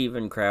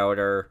 Steven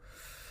Crowder,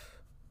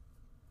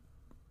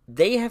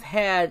 they have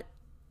had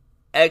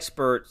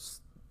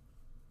experts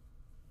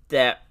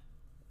that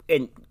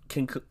can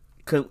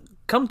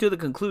come to the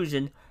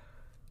conclusion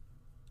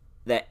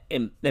that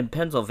in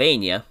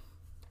Pennsylvania,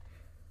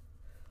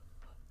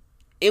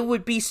 it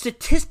would be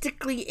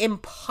statistically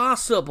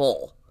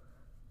impossible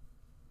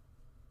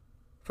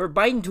for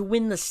Biden to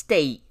win the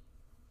state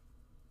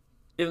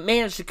if it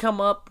managed to come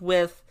up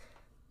with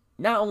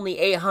not only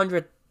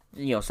 700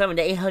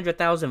 to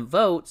 800,000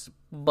 votes,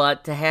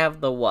 but to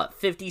have the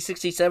 50,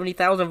 60,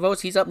 70,000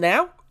 votes he's up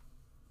now,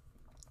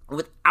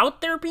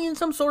 without there being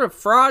some sort of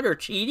fraud or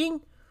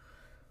cheating.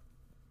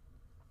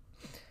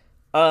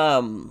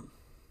 And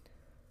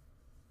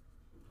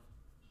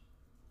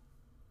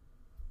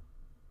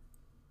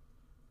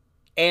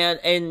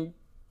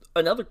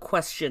another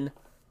question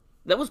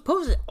that was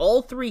posed at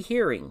all three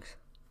hearings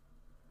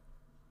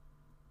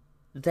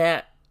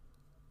that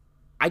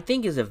I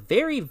think is a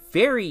very,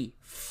 very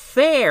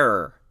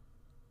fair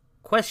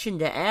question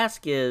to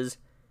ask is,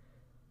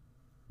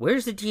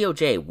 where's the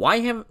DOJ?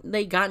 Why haven't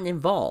they gotten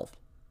involved?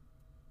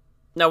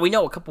 Now, we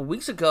know a couple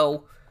weeks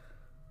ago,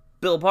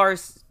 Bill Barr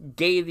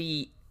gave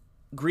the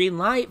green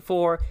light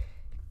for,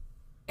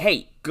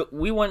 hey,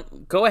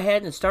 go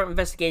ahead and start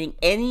investigating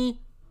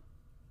any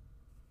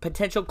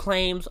potential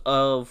claims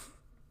of,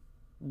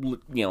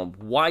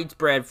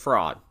 widespread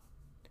fraud.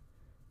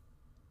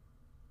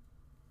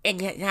 And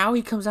yet now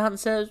he comes out and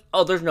says,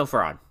 oh, there's no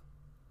fraud.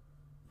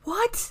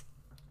 What?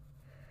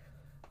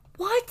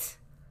 What?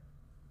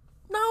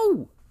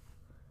 No.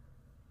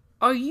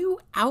 Are you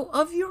out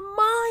of your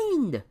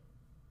mind?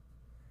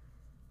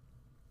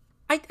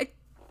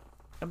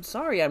 I'm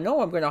sorry, I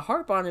know I'm going to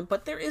harp on it,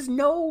 but there is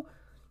no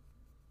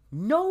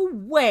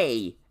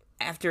way,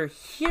 after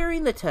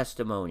hearing the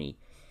testimony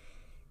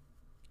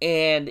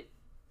and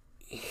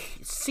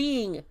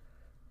seeing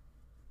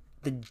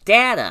the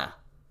data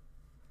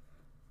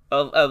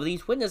of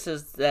these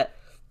witnesses that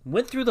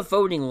went through the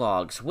voting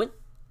logs, went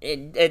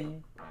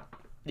and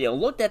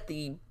looked at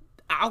the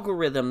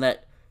algorithm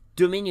that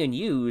Dominion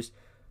used,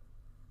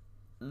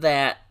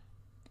 that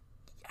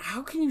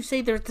how can you say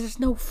there's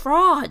no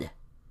fraud?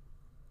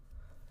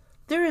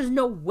 There is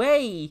no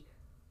way,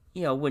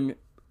 when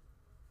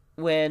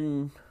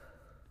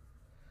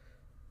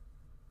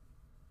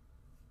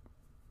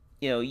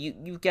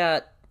you've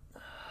got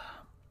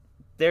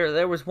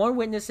there was one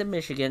witness in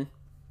Michigan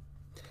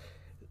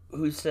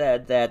who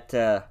said that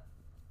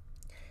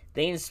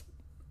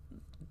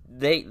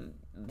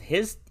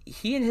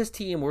he and his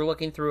team were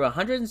looking through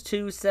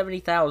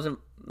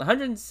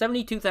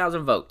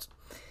 172,000 votes.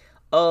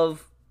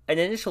 Of an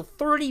initial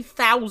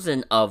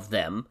 30,000 of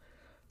them,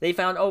 they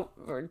found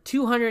over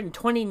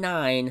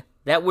 229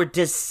 that were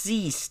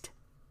deceased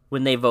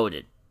when they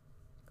voted.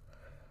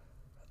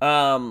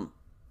 But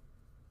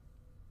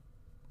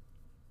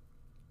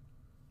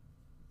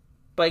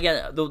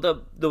again,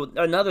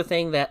 another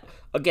thing that,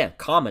 again,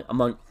 common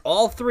among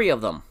all three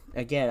of them,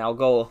 again, I'll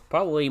go,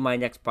 probably my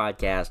next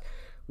podcast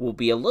will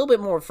be a little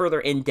bit more further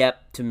in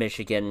depth to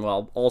Michigan,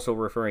 while also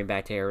referring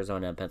back to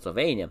Arizona and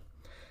Pennsylvania.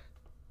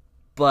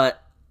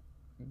 But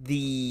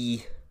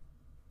the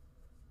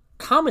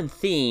common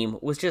theme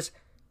was just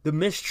the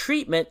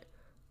mistreatment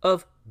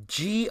of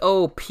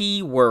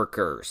GOP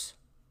workers.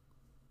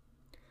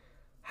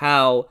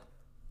 How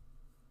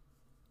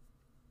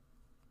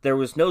there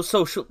was no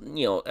social,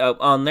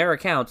 on their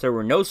accounts, there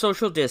were no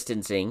social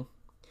distancing.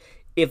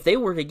 If they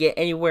were to get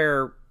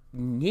anywhere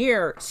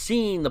near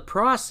seeing the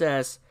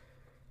process,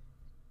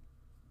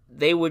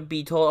 they would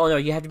be told, oh no,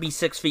 you have to be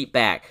 6 feet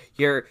back.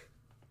 You're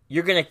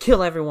going to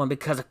kill everyone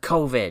because of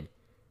COVID.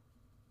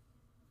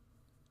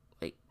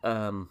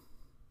 I'm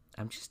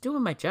just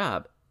doing my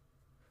job.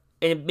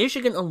 And in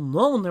Michigan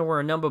alone, there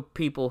were a number of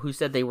people who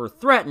said they were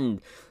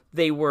threatened.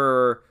 They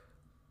were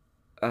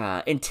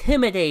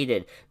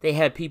intimidated. They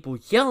had people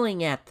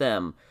yelling at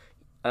them.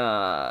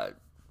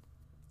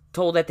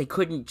 Told that they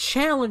couldn't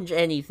challenge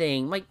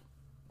anything.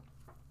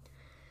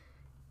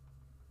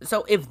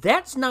 So if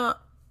that's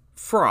not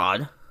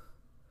fraud,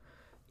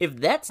 if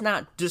that's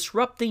not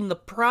disrupting the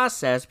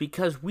process,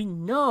 because we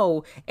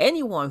know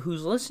anyone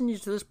who's listening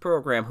to this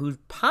program who's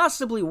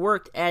possibly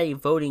worked at a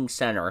voting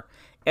center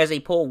as a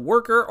poll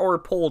worker or a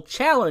poll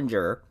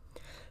challenger,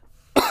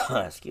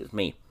 excuse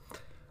me,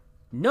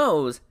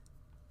 knows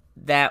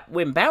that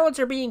when ballots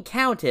are being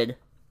counted,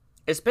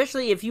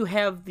 especially if you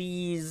have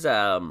these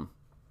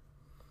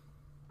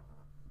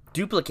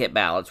duplicate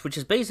ballots, which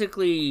is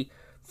basically,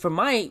 from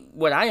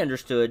what I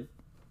understood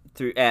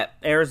through at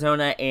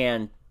Arizona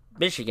and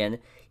Michigan,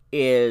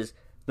 is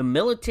the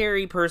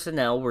military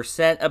personnel were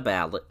sent a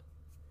ballot.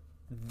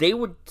 They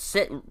would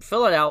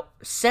fill it out,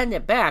 send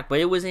it back,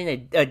 but it was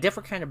in a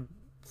different kind of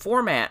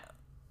format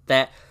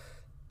that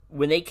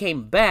when they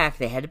came back,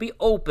 they had to be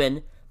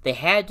open. They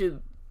had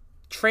to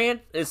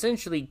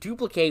essentially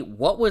duplicate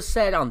what was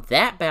said on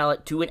that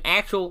ballot to an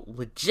actual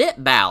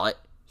legit ballot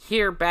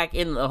here back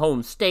in the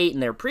home state in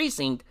their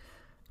precinct,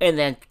 and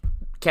then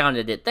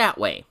counted it that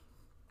way.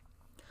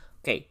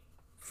 Okay,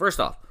 first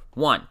off,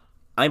 one,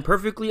 I'm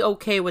perfectly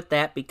okay with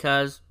that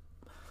because,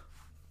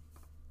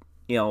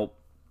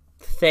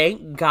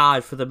 thank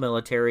God for the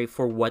military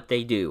for what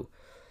they do.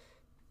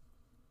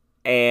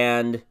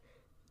 And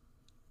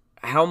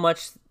how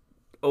much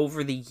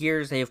over the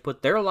years they have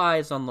put their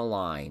lives on the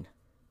line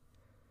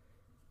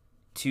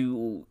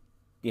to,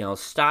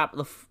 stop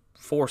the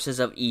forces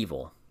of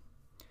evil.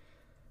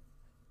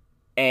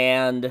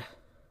 And,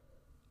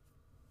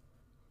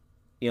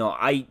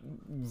 I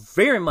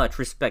very much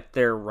respect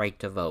their right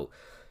to vote.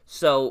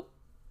 So,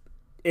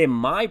 in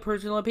my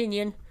personal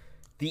opinion,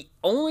 the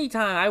only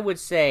time I would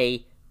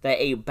say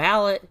that a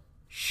ballot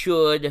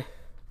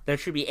there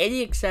should be any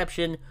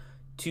exception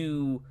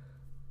to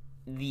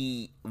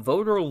the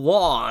voter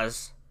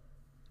laws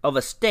of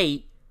a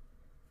state,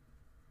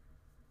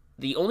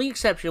 the only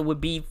exception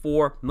would be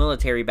for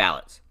military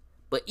ballots.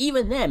 But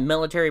even then,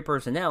 military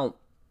personnel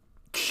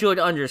should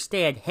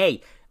understand,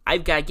 hey,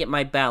 I've got to get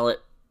my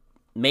ballot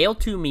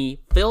mailed to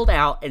me, filled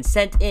out, and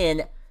sent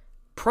in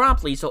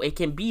promptly so it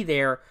can be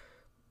there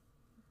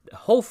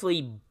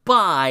hopefully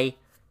by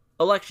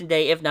election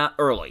day, if not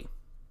early.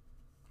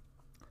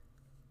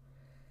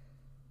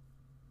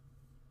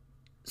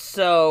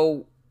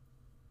 So,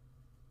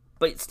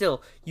 but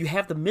still, you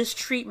have the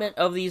mistreatment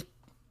of these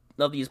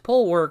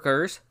poll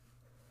workers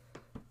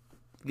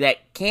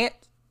that can't,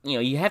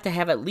 you have to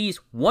have at least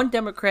one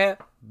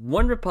Democrat,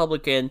 one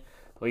Republican,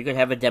 or you could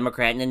have a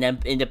Democrat and an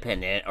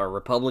independent, or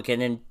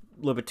Republican and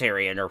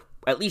Libertarian, or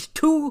at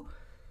least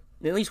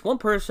one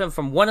person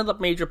from one of the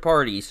major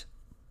parties.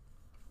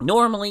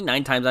 Normally,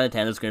 9 times out of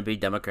 10, it's going to be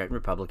Democrat and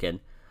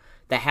Republican,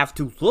 that have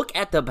to look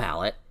at the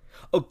ballot,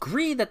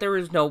 agree that there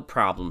is no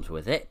problems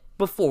with it,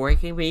 before it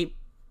can be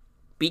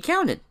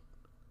counted.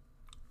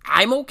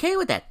 I'm okay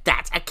with that.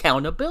 That's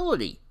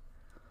accountability.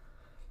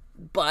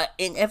 But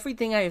in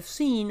everything I have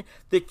seen,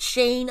 the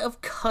chain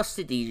of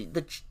custody,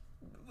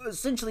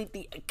 essentially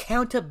the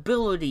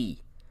accountability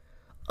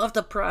of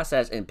the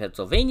process in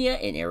Pennsylvania,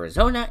 in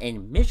Arizona,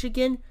 in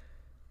Michigan,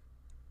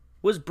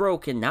 was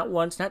broken not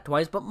once, not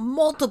twice, but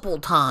multiple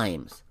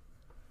times.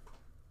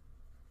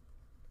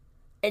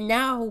 And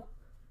now,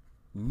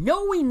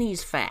 knowing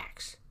these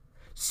facts,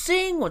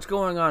 seeing what's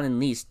going on in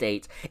these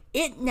states,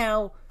 it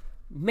now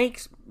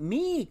makes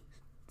me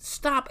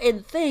stop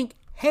and think,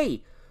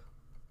 hey,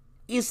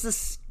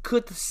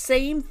 could the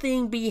same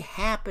thing be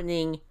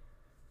happening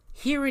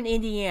here in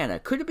Indiana?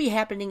 Could it be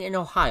happening in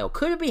Ohio?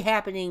 Could it be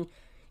happening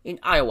in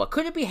Iowa?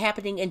 Could it be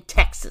happening in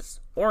Texas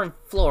or in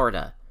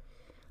Florida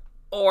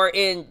or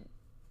in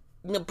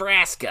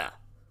Nebraska?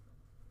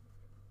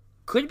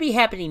 Could it be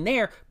happening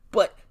there,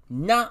 but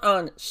not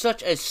on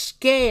such a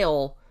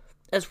scale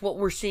as what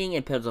we're seeing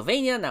in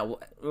Pennsylvania now,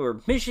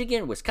 or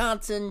Michigan,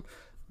 Wisconsin,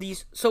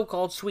 these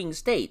so-called swing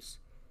states?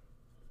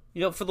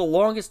 For the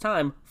longest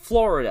time,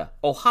 Florida,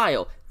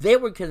 Ohio, they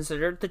were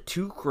considered the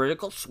two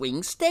critical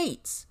swing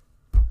states.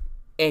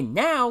 And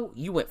now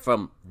you went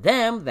from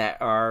them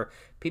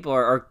people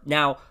are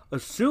now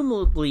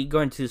assumably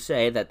going to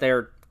say that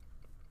they're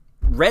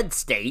red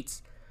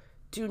states,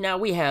 to now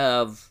we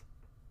have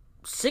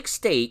 6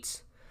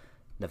 states: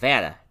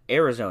 Nevada,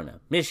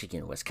 Arizona,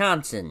 Michigan,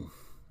 Wisconsin,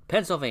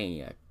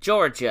 Pennsylvania,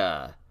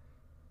 Georgia.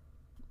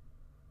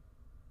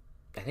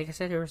 I think I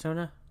said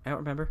Arizona. I don't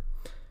remember.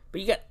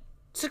 But you got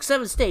 6,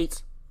 7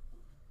 states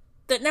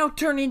that now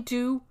turn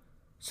into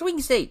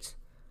swing states.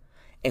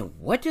 And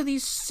what do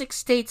these 6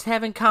 states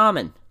have in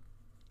common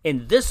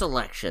in this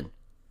election?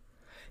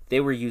 They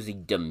were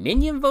using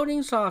Dominion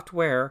voting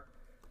software.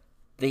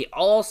 They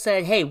all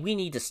said, hey, we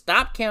need to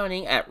stop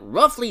counting at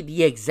roughly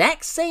the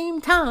exact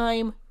same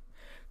time.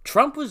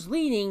 Trump was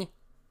leading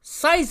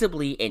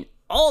sizably in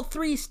all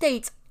 3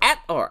 states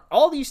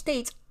all these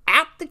states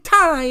at the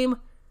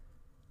time.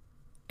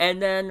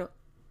 And then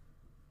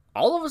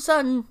all of a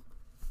sudden,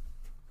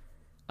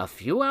 a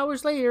few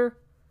hours later,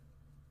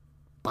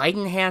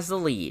 Biden has the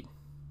lead.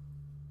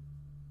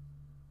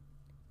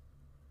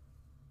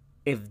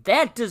 If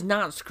that does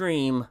not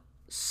scream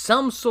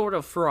some sort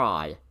of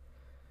fraud,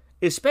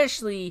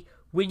 especially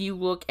when you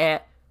look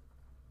at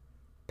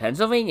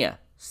Pennsylvania,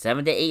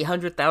 700,000 to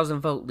 800,000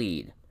 vote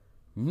lead.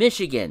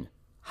 Michigan,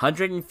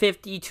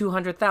 150,000 to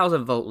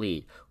 200,000 vote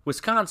lead.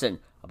 Wisconsin,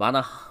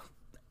 about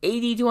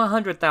 80,000 to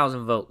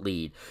 100,000 vote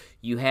lead.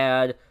 You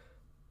had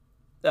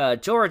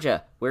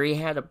Georgia, where he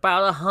had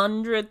about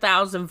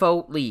 100,000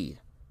 vote lead.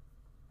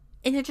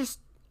 And it just,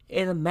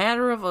 in a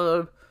matter of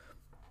a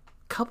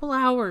couple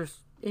hours,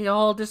 it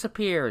all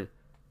disappeared.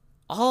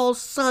 All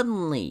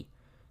suddenly.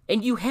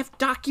 And you have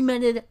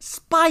documented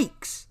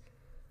spikes.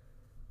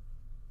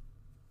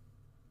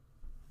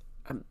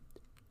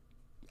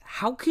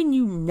 How can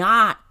you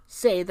not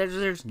say that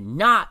there's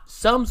not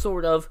some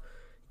sort of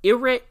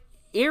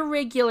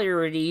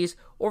irregularities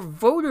or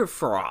voter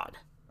fraud?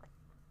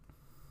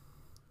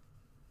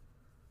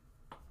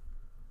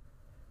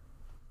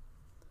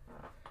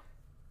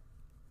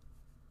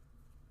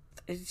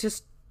 It's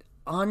just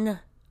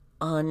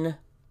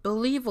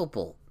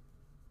unbelievable.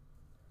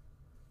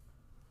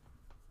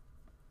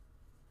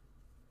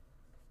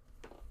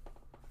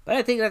 But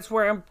I think that's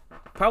where I'm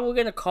probably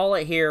going to call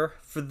it here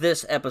for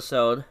this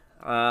episode.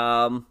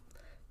 Been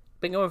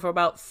going for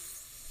about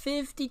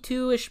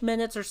 52-ish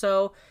minutes or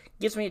so.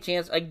 Gives me a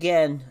chance,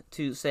 again,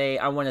 to say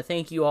I want to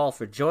thank you all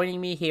for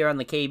joining me here on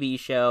the KB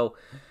Show.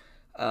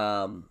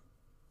 Again,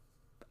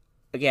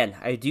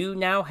 I do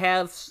now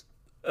have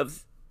a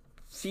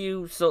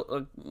few,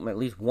 at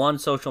least one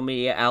social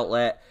media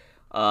outlet,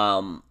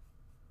 one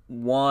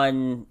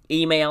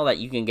email that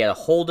you can get a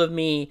hold of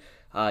me.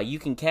 You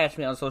can catch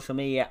me on social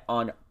media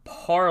on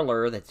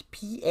Parler, that's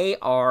PARLER.com,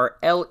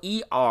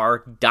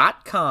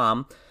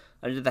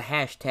 under the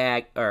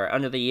hashtag, or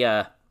under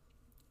the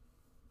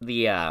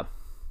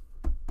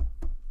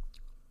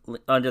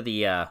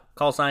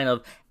call sign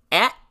of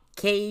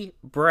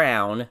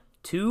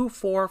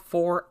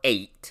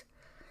 @KBrown2448.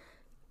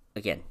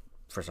 Again,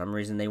 for some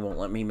reason they won't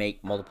let me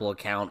make multiple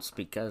accounts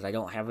because I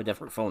don't have a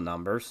different phone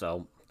number,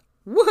 so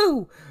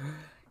woohoo!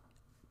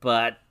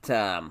 But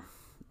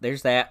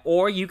there's that.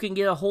 Or you can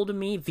get a hold of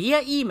me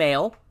via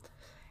email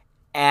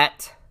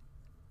at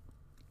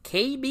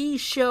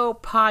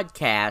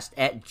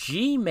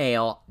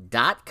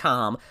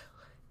kbshowpodcast@gmail.com.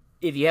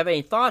 If you have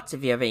any thoughts,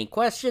 if you have any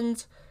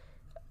questions,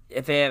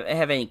 if you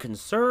have any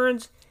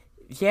concerns,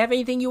 if you have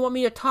anything you want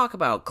me to talk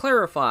about,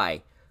 clarify,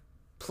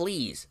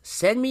 please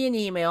send me an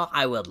email.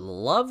 I would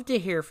love to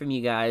hear from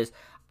you guys.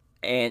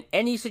 And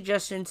any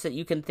suggestions that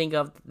you can think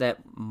of that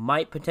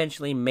might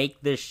potentially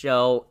make this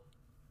show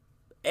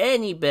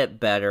any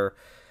bit better.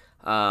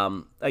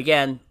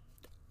 Again,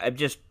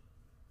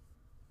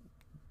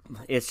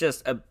 it's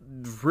just a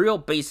real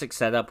basic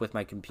setup with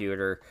my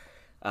computer,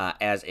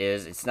 as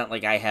is. It's not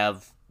like I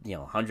have,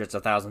 hundreds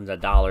of thousands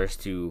of dollars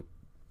to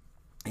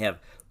have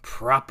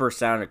proper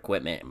sound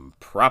equipment and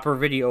proper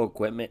video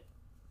equipment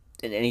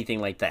and anything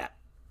like that.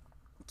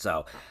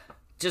 So,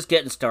 just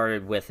getting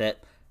started with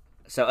it.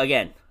 So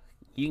again,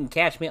 you can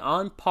catch me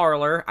on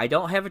Parler. I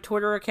don't have a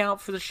Twitter account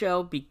for the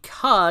show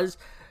because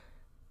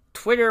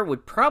Twitter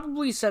would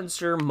probably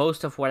censor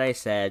most of what I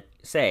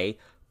say.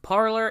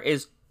 Parler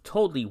is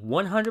totally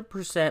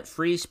 100%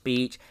 free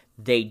speech.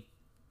 They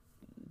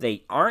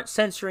They aren't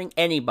censoring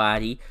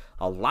anybody.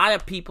 A lot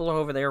of people are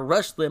over there.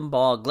 Rush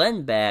Limbaugh,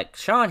 Glenn Beck,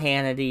 Sean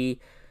Hannity,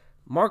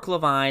 Mark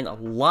Levine. A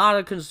lot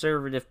of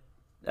conservative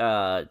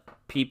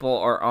people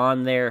are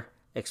on there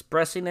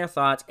expressing their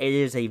thoughts. It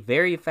is a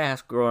very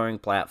fast-growing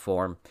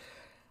platform.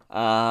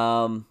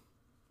 Also,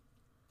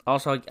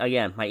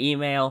 again, my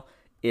email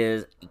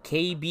is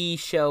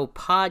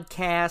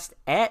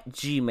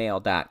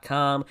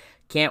kbshowpodcast@gmail.com.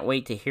 Can't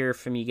wait to hear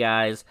from you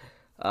guys.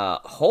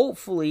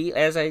 Hopefully,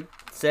 as I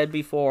said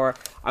before,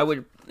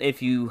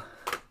 if you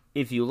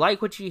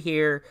like what you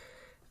hear,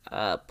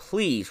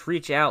 please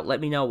reach out.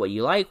 Let me know what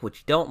you like, what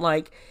you don't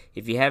like.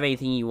 If you have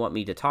anything you want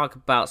me to talk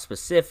about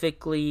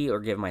specifically or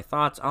give my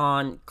thoughts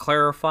on,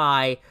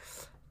 clarify,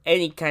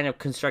 any kind of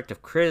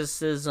constructive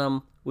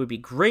criticism would be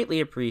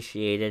greatly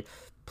appreciated.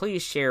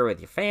 Please share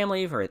with your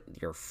family, or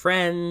your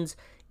friends,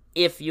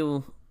 if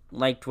you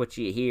liked what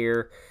you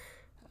hear.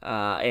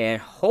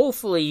 And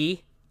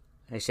hopefully,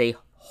 I say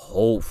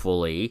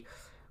hopefully,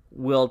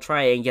 we'll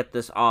try and get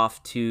this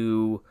off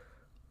to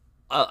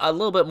a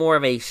little bit more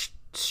of a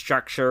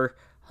structure.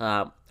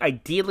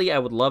 Ideally, I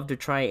would love to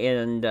try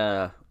and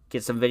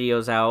get some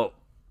videos out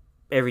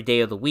every day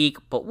of the week,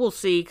 but we'll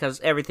see,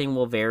 because everything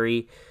will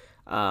vary,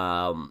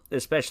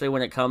 especially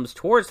when it comes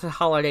towards the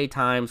holiday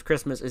times.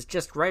 Christmas is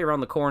just right around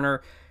the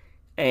corner,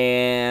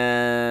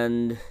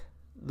 and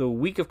the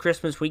week of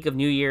Christmas, week of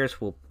New Year's,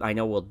 I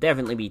know will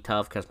definitely be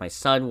tough, because my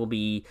son will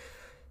be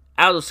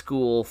out of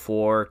school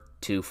for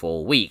 2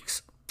 full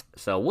weeks.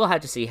 So we'll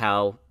have to see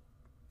how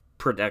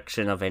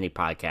production of any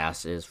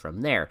podcast is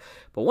from there.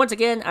 But once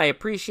again, I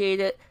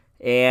appreciate it,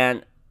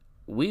 and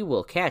we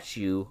will catch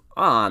you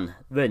on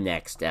the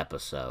next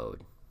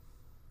episode.